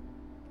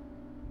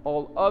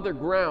 All other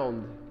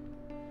ground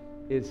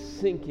is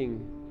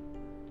sinking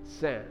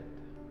sand."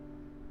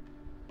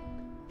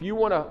 If you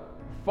want to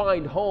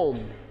find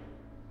home,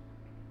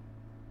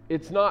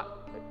 it's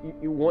not,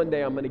 one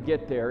day I'm going to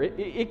get there.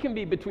 It can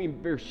be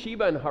between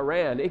Beersheba and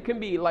Haran. It can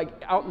be like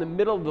out in the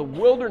middle of the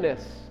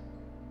wilderness.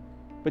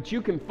 But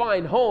you can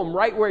find home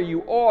right where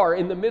you are,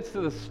 in the midst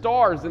of the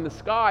stars in the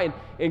sky,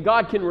 and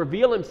God can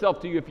reveal himself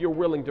to you if you're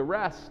willing to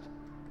rest.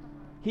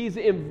 He's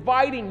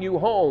inviting you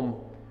home,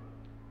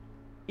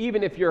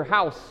 even if your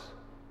house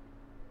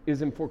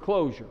is in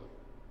foreclosure.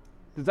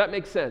 Does that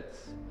make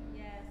sense?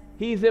 Yes.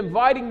 He's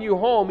inviting you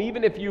home,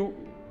 even if you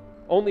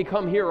only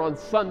come here on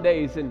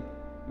Sundays and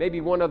maybe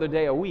one other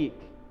day a week.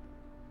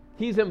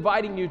 He's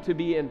inviting you to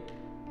be in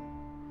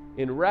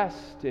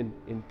rest,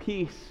 in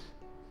peace,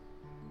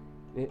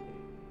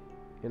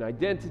 in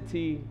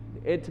identity,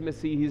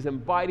 intimacy. He's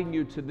inviting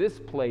you to this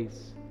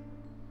place.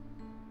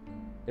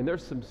 And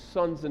there's some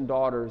sons and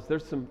daughters.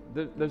 There's some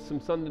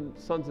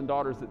sons and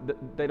daughters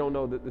that they don't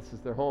know that this is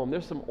their home.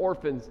 There's some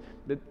orphans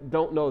that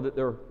don't know that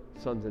they're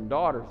sons and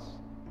daughters.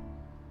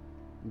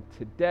 And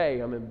today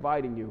I'm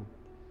inviting you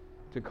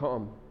to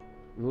come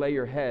and lay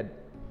your head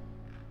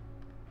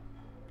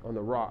on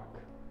the rock.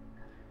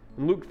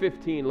 In Luke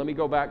 15, let me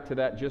go back to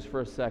that just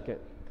for a second.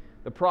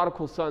 The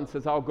prodigal son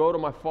says, "I'll go to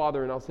my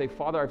father and I'll say,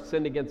 'Father, I've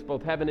sinned against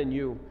both heaven and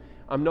you.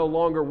 I'm no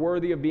longer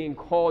worthy of being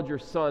called your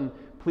son.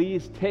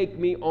 Please take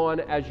me on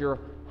as your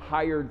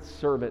hired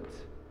servant.'"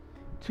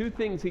 Two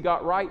things he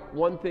got right,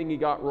 one thing he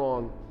got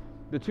wrong.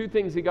 The two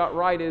things he got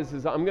right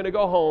is I'm going to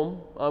go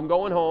home. I'm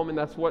going home, and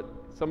that's what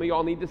some of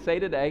y'all need to say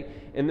today.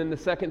 And then the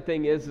second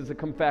thing is a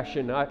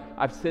confession.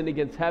 I've sinned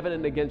against heaven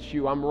and against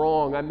you. I'm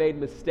wrong. I made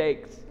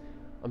mistakes.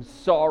 I'm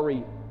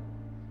sorry.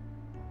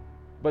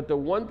 But the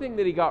one thing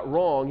that he got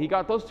wrong, he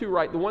got those two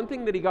right. The one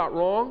thing that he got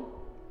wrong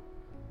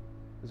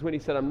is when he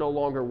said, "I'm no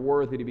longer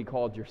worthy to be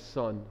called your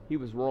son." He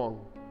was wrong.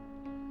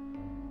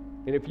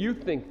 And if you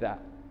think that,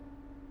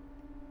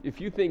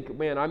 if you think,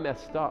 "Man, I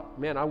messed up.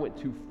 Man, I went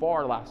too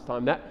far last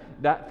time.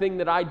 That thing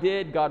that I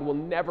did, God will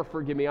never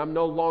forgive me. I'm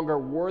no longer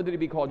worthy to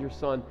be called your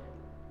son,"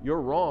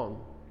 you're wrong.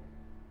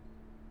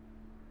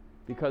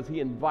 Because he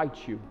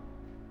invites you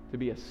to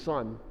be a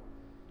son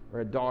or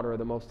a daughter of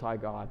the Most High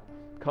God.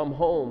 Come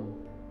home,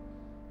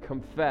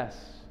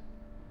 confess,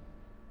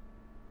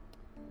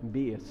 and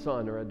be a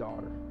son or a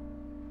daughter.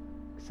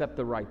 Accept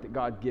the right that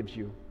God gives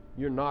you.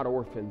 You're not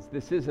orphans.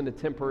 This isn't a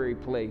temporary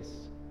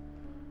place.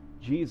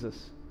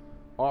 Jesus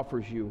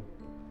offers you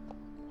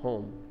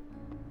home.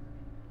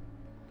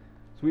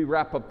 As we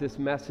wrap up this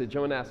message, I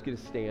want to ask you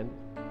to stand.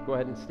 Go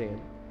ahead and stand.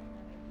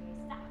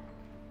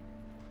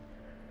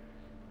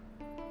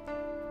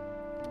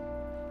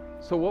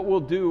 So what we'll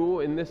do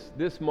in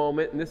this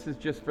moment, and this is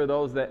just for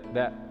those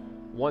that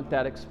want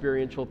that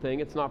experiential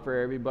thing. It's not for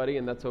everybody,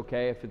 and that's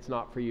okay if it's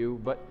not for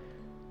you. But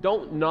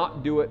don't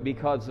not do it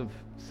because of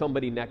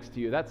somebody next to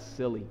you. That's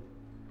silly.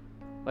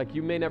 Like,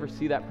 you may never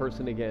see that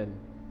person again.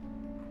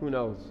 Who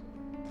knows?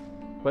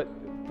 But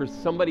for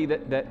somebody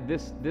that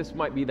this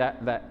might be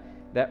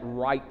that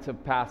rite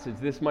of passage.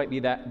 This might be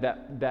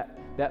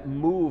that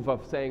move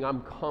of saying,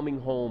 "I'm coming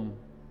home."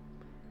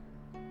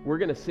 We're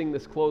going to sing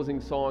this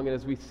closing song, and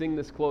as we sing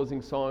this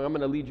closing song, I'm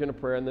going to lead you in a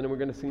prayer, and then we're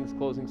going to sing this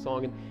closing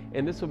song,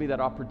 and this will be that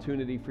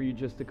opportunity for you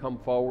just to come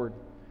forward.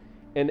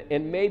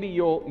 And maybe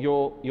you'll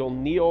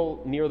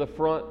kneel near the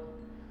front,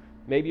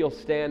 maybe you'll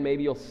stand,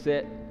 maybe you'll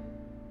sit,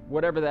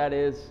 whatever that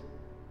is,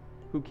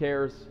 who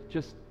cares?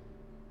 Just,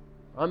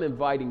 I'm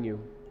inviting you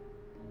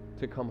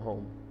to come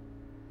home.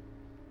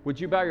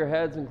 Would you bow your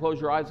heads and close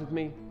your eyes with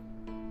me?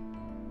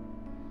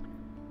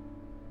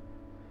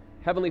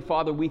 Heavenly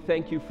Father, we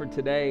thank you for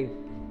today.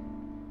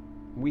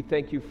 We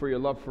thank you for your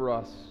love for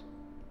us.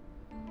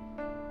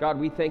 God,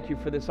 we thank you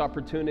for this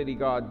opportunity,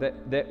 God,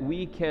 that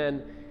we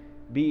can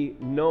be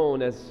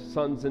known as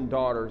sons and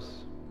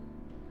daughters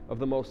of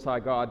the Most High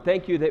God.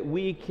 Thank you that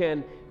we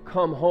can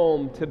come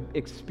home to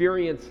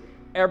experience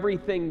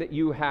everything that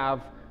you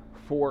have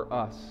for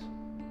us.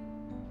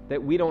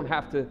 That we don't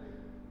have to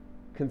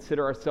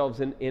consider ourselves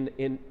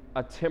in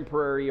a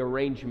temporary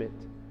arrangement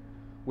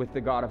with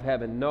the God of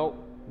heaven. No,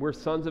 we're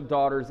sons of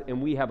daughters,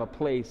 and we have a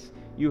place.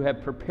 You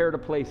have prepared a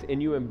place,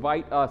 and you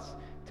invite us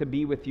to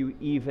be with you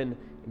even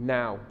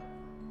now.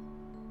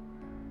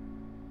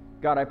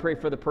 God, I pray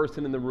for the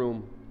person in the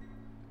room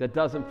that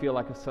doesn't feel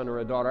like a son or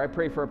a daughter. I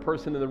pray for a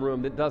person in the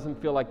room that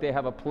doesn't feel like they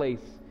have a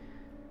place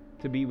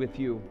to be with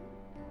you,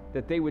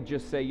 that they would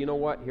just say, you know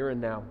what, here and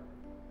now,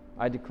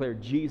 I declare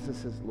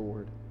Jesus is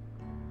Lord.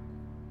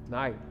 And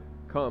I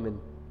come and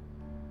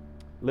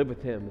live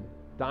with him and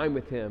dine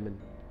with him and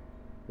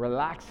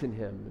relax in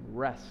him and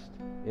rest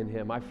in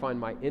him. I find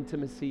my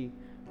intimacy,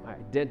 my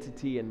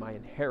identity, and my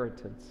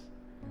inheritance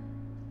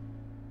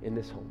in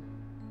this home.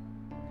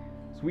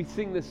 As we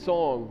sing this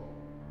song,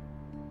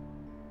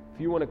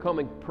 if you want to come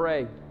and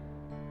pray,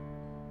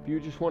 if you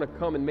just want to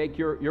come and make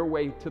your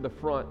way to the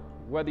front,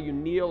 whether you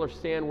kneel or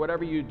stand,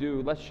 whatever you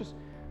do, let's just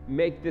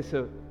make this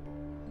a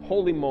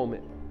holy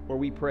moment where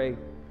we pray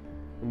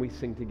and we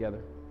sing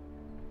together.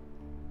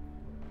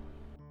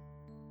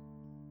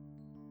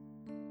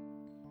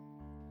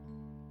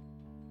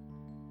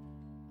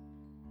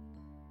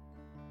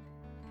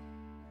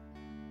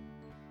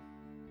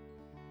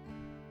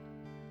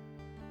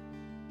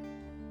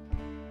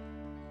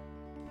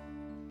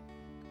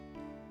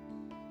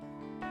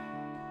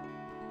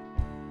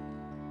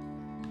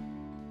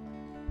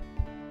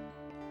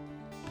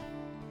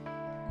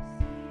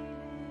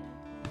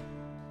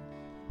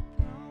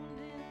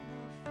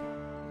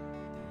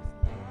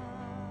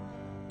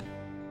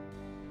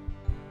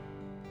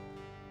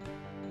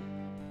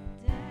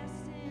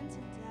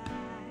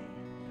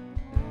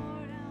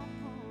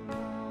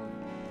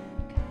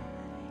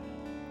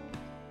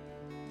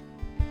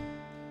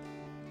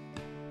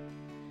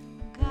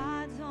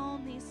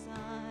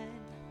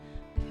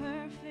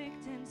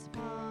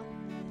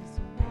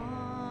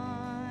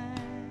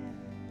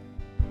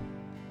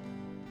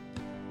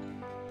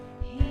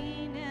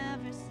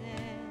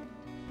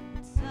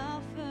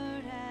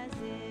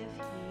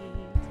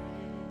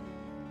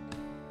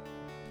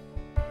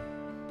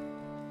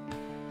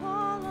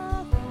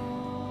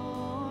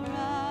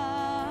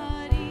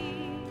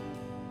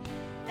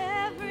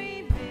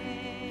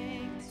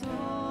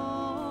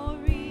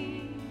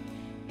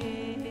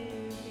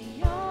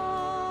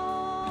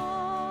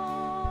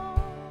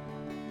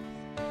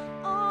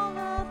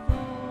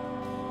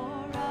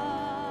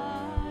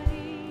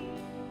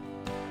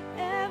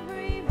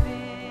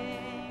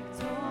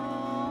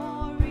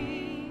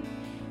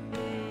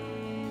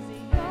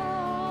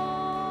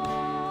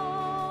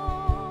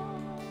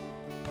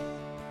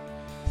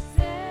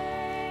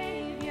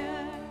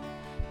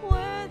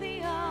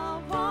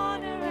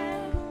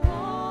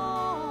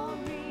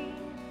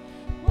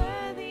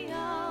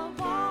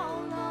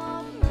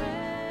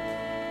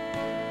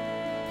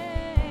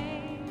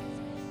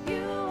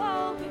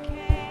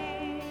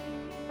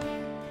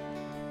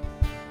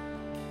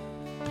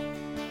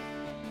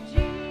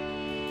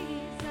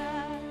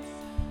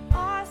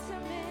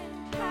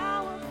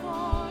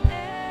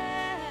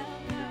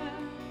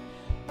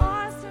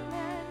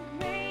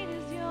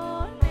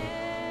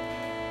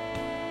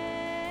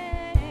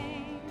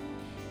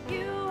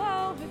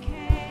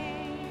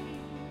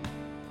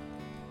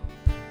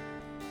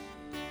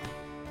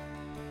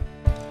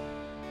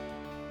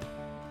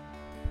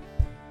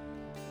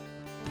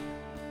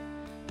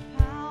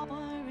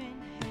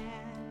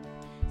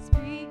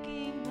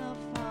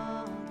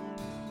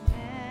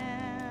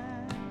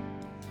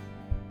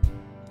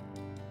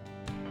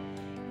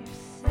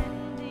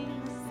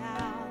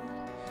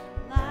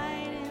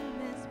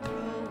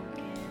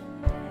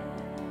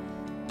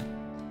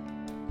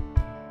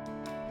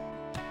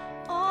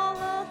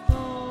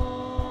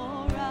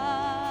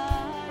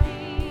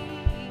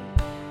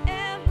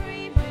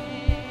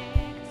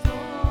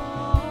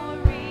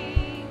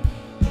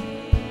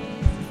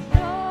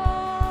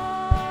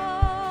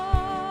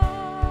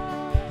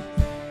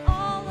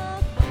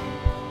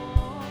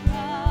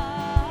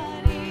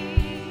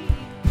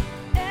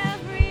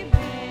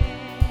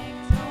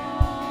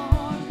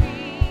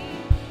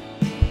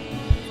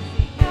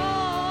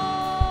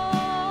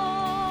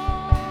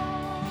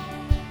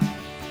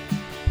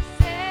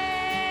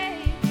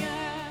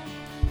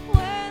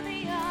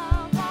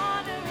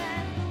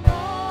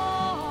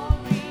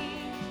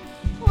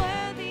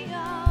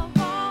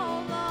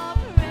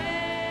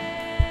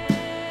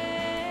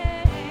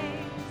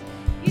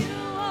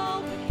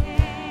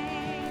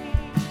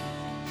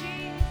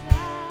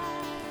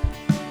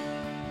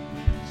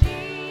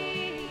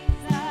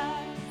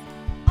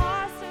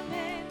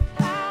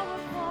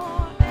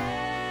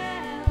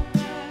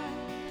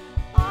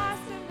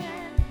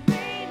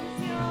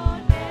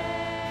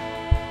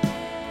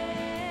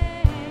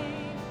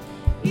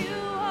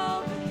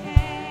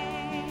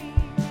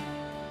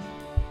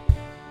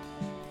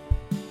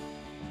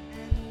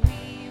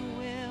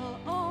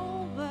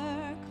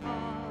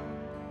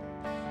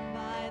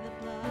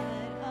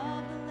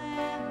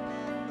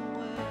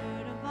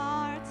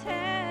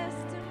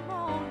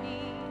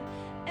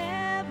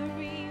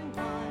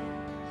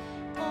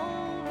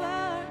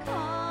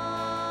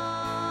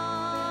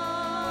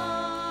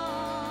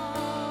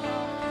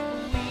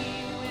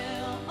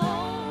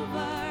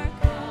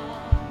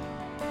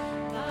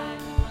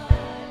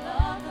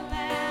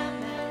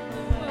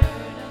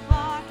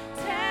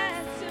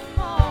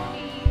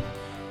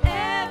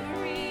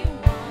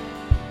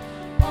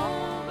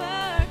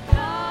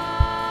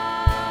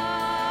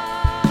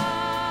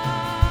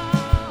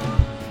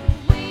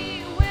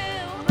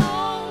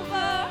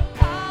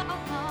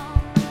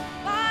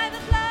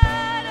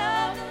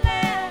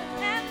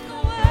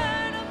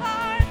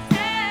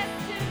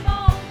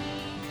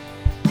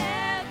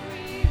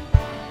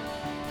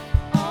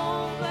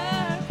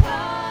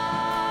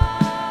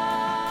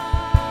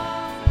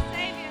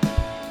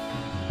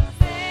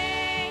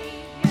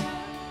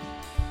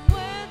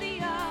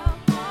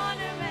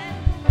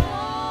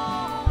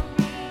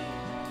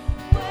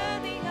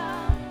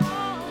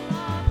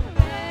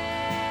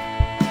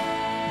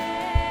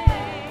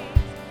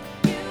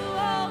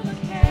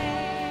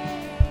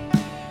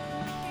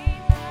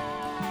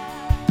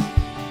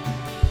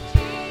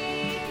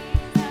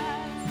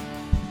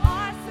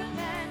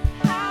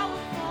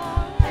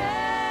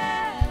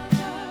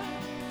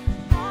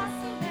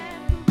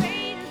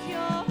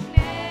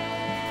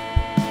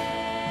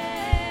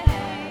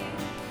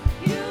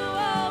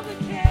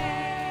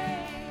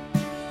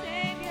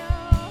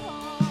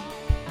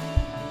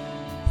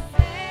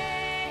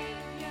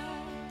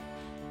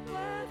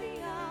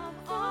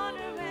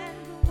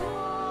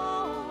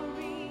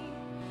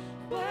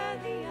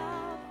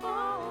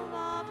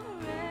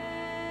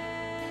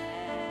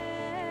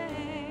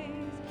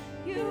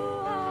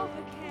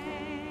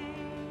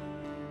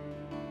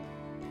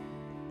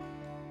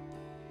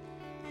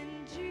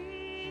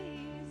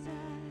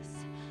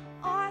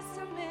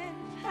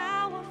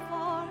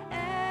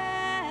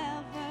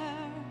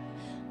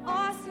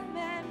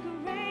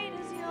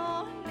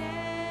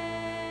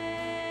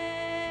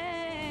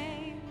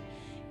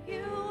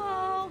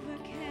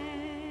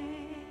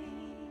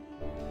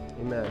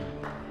 Amen.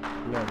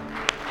 Amen.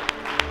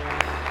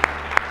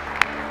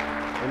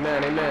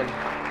 Amen. Amen.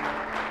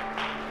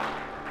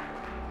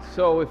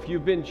 So if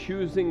you've been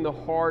choosing the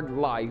hard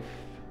life,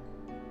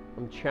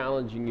 I'm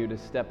challenging you to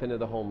step into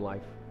the home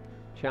life.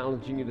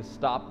 Challenging you to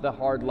stop the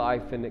hard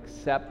life and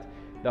accept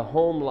the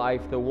home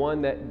life, the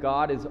one that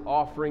God is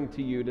offering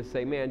to you, to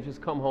say, man,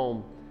 just come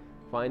home.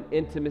 Find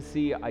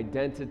intimacy,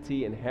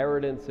 identity,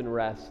 inheritance, and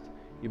rest.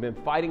 You've been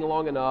fighting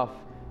long enough.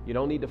 You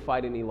don't need to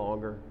fight any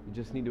longer. You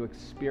just need to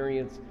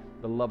experience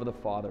the love of the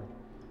Father.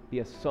 Be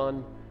a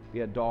son, be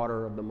a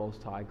daughter of the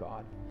Most High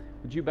God.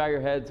 Would you bow your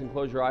heads and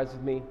close your eyes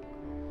with me?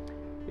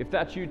 If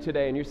that's you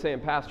today and you're saying,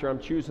 Pastor, I'm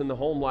choosing the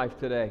home life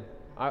today.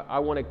 I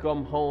want to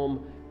come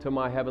home to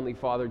my Heavenly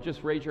Father.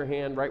 Just raise your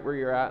hand right where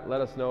you're at.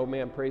 Let us know.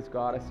 Man, praise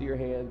God. I see your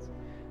hands.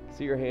 I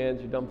see your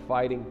hands. You're done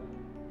fighting.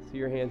 I see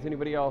your hands.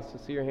 Anybody else? I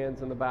see your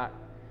hands in the back.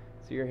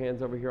 I see your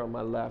hands over here on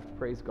my left.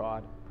 Praise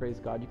God. Praise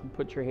God. You can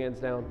put your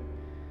hands down.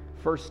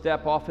 First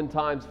step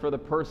oftentimes for the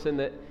person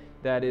that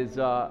is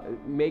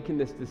making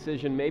this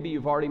decision, maybe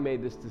you've already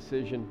made this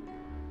decision,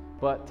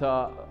 but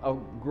a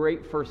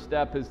great first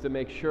step is to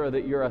make sure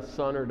that you're a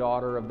son or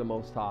daughter of the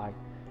Most High.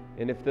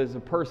 And if there's a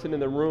person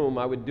in the room,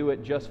 I would do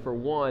it just for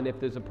one.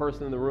 If there's a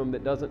person in the room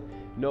that doesn't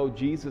know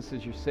Jesus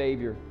as your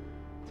Savior,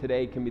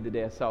 today can be the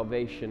day of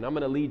salvation. I'm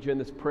going to lead you in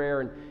this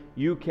prayer, and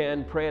you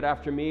can pray it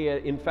after me.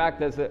 In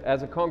fact, as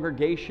a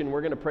congregation,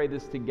 we're going to pray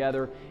this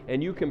together,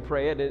 and you can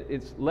pray it.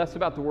 It's less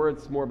about the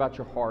words, more about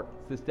your heart.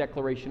 It's this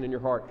declaration in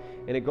your heart.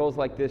 And it goes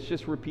like this.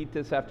 Just repeat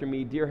this after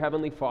me. Dear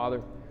Heavenly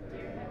Father,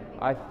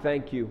 I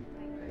thank you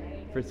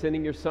for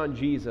sending your Son,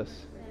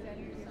 Jesus,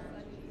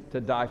 to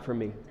die for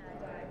me.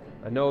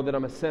 I know that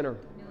I'm a sinner,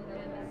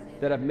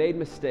 that I've made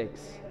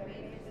mistakes,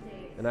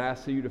 and I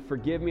ask you to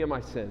forgive me of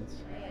my sins.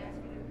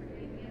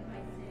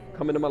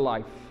 Come into my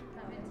life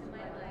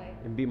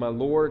and be my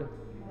Lord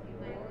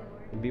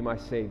and be my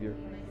Savior.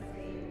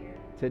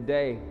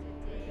 Today,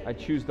 I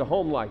choose the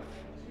home life,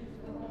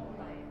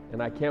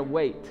 and I can't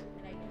wait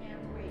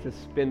to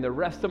spend the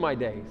rest of my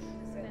days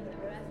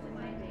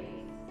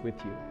with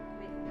you.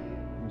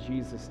 In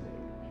Jesus' name,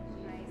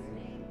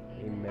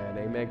 amen.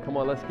 Amen. Come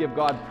on, let's give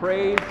God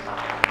praise.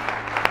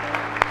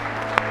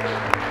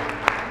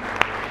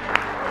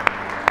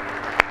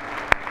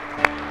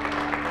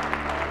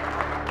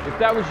 If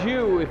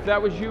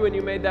that was you and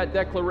you made that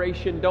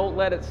declaration, don't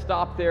let it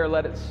stop there.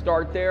 Let it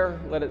start there.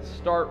 Let it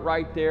start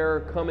right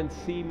there. Come and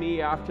see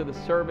me after the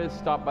service.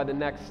 Stop by the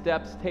Next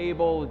Steps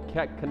table.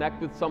 Connect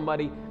with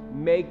somebody.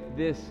 Make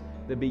this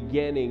the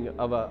beginning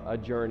of a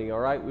journey, all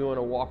right? We want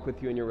to walk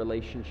with you in your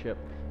relationship,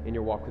 in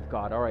your walk with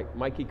God. All right,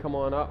 Mikey, come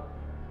on up.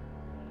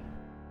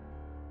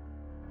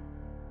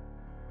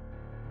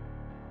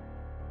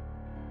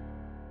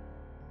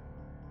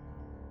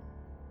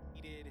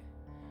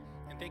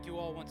 Thank you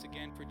all once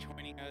again for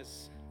joining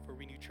us for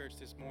Renew Church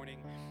this morning.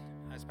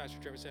 As Pastor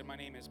Trevor said, my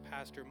name is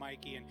Pastor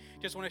Mikey, and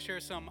just want to share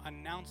some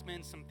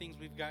announcements, some things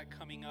we've got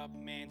coming up,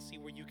 man, see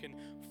where you can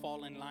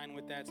fall in line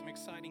with that. Some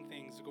exciting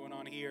things going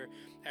on here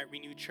at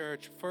Renew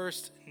Church.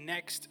 First,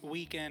 next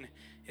weekend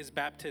is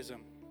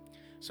baptism.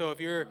 So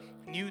if you're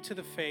new to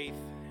the faith,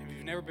 if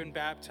you've never been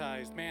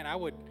baptized, man, I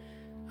would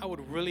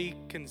really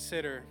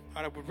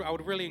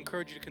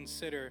encourage you to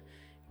consider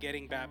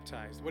getting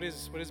baptized. What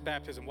is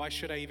baptism? Why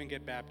should I even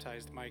get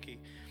baptized, Mikey?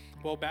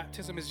 Well,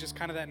 baptism is just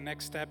kind of that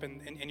next step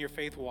in your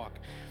faith walk,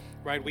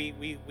 right?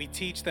 We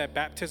teach that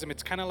baptism,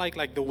 it's kind of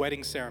like the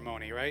wedding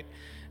ceremony, right?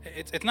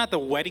 It's not the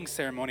wedding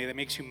ceremony that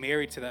makes you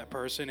married to that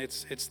person.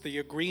 It's the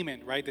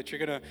agreement, right? That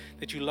you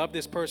love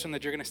this person,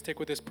 that you're gonna stick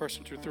with this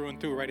person through and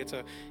through, right? It's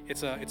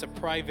a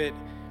private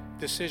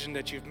decision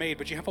that you've made,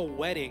 but you have a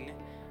wedding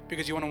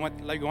because you want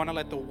to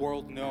let the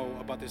world know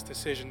about this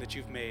decision that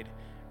you've made.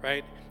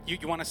 Right? You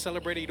want to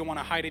celebrate it, you don't want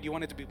to hide it, you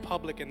want it to be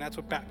public, and that's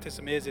what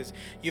baptism is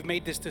you've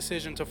made this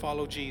decision to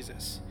follow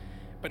Jesus,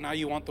 but now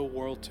you want the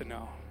world to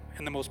know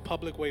in the most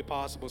public way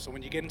possible. So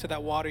when you get into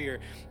that water,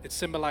 it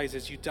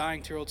symbolizes you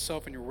dying to your old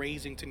self and you're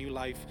raising to new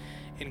life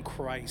in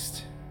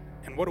Christ.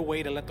 And what a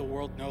way to let the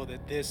world know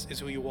that this is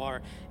who you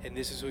are and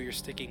this is who you're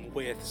sticking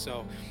with.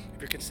 So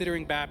if you're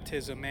considering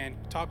baptism, man,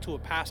 talk to a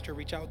pastor,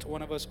 reach out to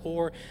one of us,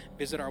 or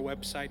visit our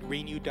website,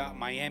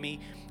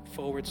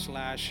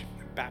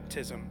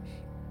 renew.miami/baptism.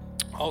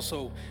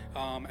 Also,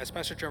 as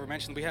Pastor Trevor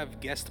mentioned, we have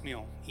guest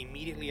meal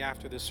immediately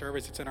after the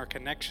service. It's in our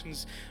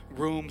connections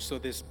room, so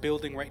this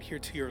building right here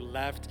to your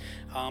left.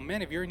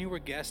 Man, if you're a newer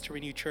guest to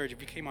Renew Church,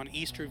 if you came on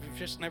Easter, if you've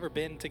just never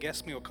been to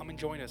guest meal, come and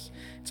join us.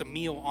 It's a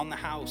meal on the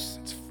house.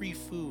 It's free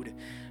food.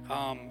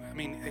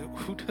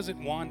 Who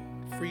doesn't want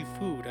free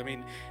food?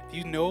 Do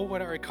you know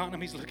what our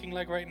economy is looking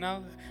like right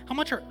now? How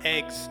much are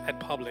eggs at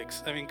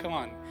Publix? Come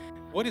on.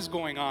 What is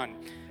going on?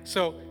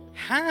 So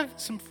have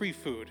some free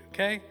food,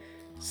 okay?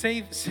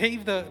 Save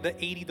the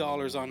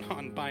 $80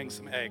 on buying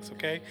some eggs,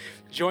 okay?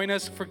 Join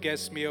us for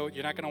guest meal.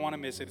 You're not going to want to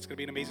miss it. It's going to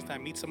be an amazing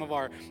time. Meet some of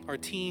our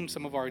team,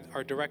 some of our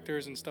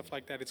directors and stuff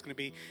like that. It's going to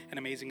be an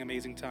amazing,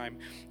 amazing time.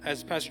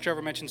 As Pastor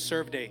Trevor mentioned,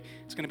 Serve Day.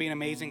 It's going to be an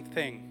amazing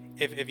thing.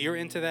 if you're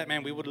into that,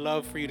 man, we would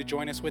love for you to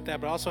join us with that.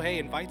 But also, hey,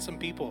 invite some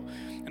people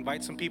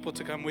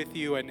to come with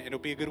you, and it'll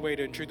be a good way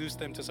to introduce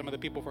them to some of the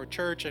people of our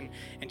church, and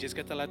just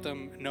get to let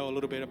them know a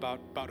little bit about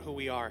who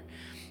we are.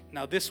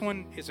 Now, this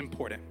one is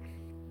important.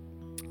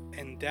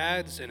 And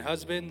dads and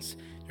husbands,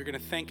 you're going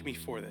to thank me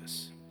for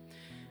this.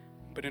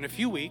 But in a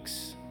few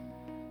weeks,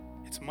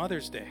 it's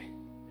Mother's Day.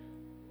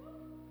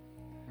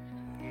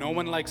 No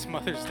one likes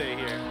Mother's Day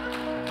here.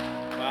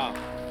 Wow.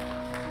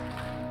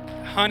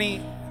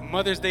 Honey,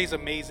 Mother's Day is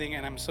amazing,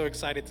 and I'm so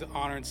excited to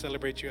honor and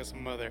celebrate you as a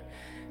mother.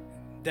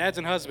 Dads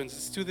and husbands,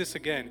 let's do this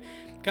again.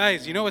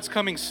 Guys, you know what's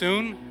coming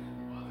soon?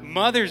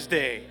 Mother's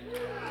Day.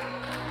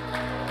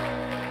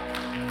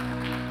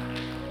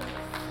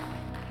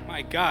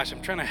 My gosh,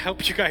 I'm trying to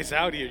help you guys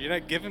out here. You're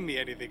not giving me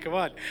anything. Come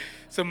on.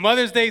 So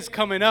Mother's Day is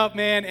coming up,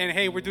 man. And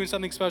hey, we're doing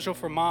something special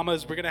for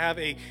mamas. We're going to have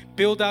a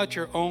build out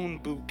your own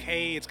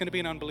bouquet. It's going to be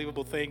an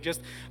unbelievable thing.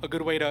 Just a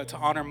good way to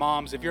honor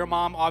moms. If you're a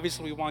mom,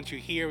 obviously we want you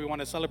here. We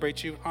want to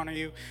celebrate you, honor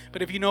you.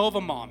 But if you know of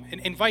a mom,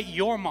 invite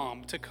your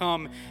mom to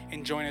come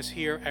and join us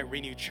here at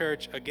Renew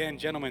Church. Again,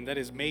 gentlemen, that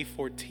is May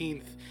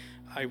 14th.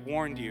 I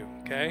warned you,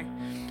 okay?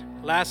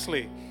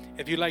 Lastly,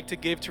 if you'd like to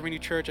give to Renew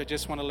Church, I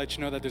just want to let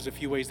you know that there's a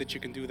few ways that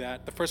you can do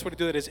that. The first way to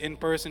do that is in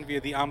person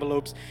via the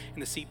envelopes in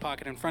the seat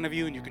pocket in front of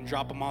you, and you can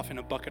drop them off in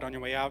a bucket on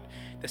your way out.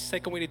 The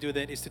second way to do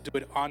that is to do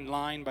it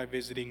online by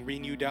visiting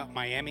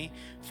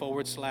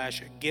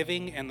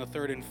renew.miami/giving. And the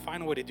third and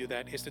final way to do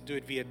that is to do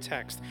it via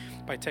text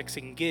by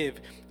texting GIVE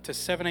to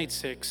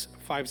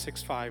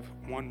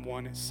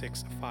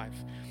 786-565-1165.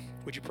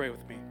 Would you pray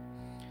with me?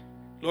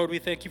 Lord, we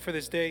thank you for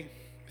this day.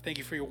 Thank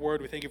you for your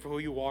word. We thank you for who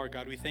you are,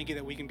 God. We thank you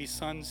that we can be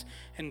sons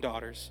and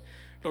daughters.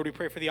 Lord, we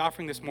pray for the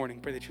offering this morning.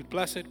 Pray that you'd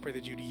bless it. Pray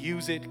that you'd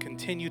use it.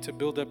 Continue to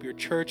build up your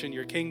church and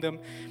your kingdom,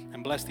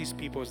 and bless these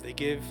people as they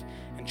give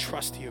and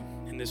trust you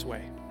in this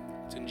way.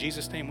 It's in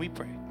Jesus' name we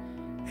pray.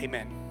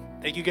 Amen.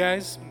 Thank you,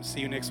 guys. See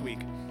you next week.